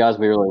got all the guys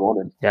we really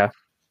wanted. Yeah.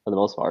 For the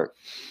most part.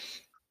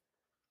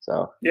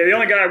 So yeah, the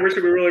only guy I wish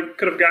that we really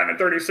could have gotten at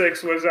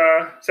 36 was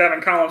Savin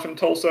Collins from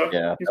Tulsa.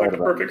 Yeah, he's like the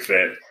perfect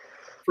fit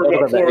for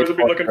what Flores would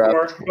be looking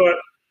for.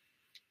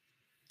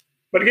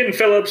 But getting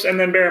Phillips and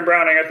then Baron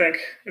Browning, I think,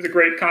 is a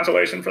great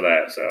consolation for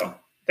that. So I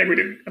think we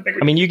did.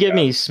 You give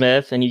me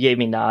Smith and you gave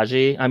me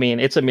Najee.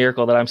 It's a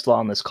miracle that I'm still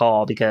on this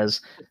call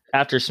because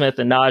after Smith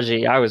and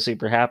Najee, I was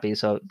super happy.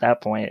 So at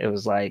that point, it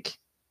was like,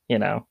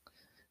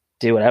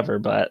 do whatever.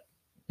 But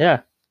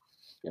yeah.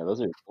 Yeah,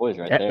 those are your boys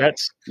right there.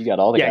 You got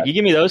all the guys. You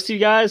give me those two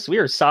guys. We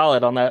were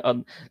solid on that.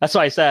 That's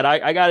why I said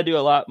I got to do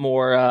a lot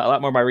more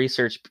of my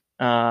research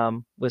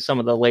with some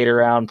of the later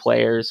round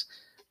players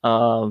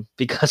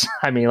because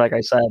like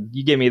I said,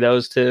 you give me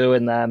those two,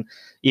 and then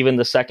even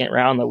the second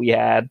round that we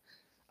had,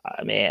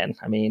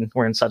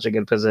 we're in such a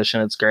good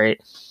position. It's great.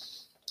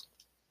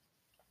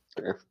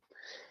 Sure.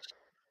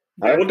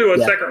 Yeah, we'll do a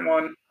second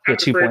one. Yeah,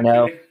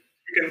 2.0.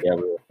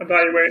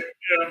 Evaluate.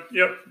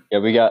 Yeah,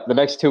 we got the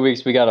next 2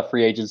 weeks. We got a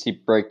free agency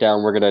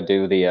breakdown. We're gonna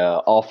do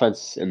the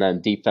offense and then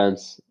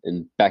defense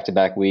in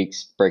back-to-back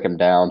weeks. Break them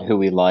down, who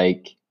we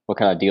like, what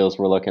kind of deals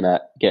we're looking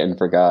at getting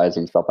for guys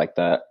and stuff like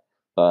that.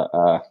 But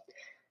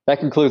that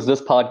concludes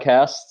this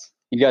podcast.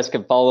 You guys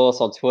can follow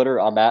us on Twitter.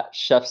 I'm at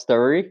Chef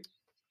Sturry.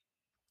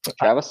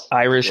 Travis,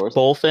 Irish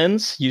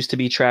Bullfins used to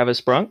be Travis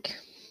Brunk.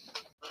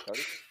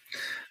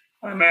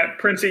 I'm at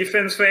Princey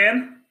Fins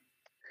Fan.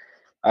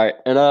 All right,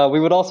 and we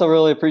would also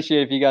really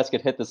appreciate if you guys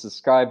could hit the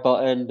subscribe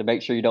button to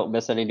make sure you don't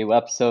miss any new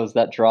episodes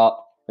that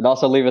drop, and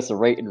also leave us a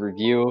rate and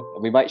review,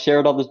 and we might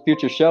share it on the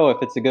future show if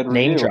it's a good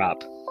review. Name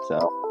drop. So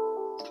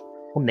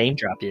we'll name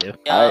drop you.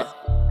 All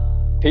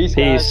right, peace.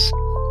 Guys.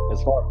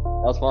 It's fun.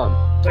 That was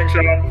fun. Thanks,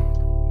 y'all.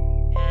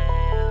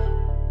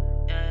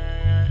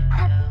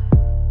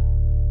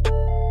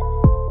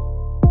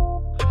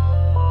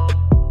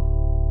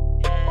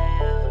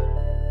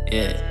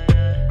 Yeah.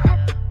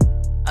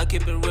 I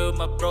keep it real with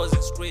my bros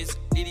and streets.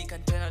 Diddy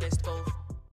can tell how they stole.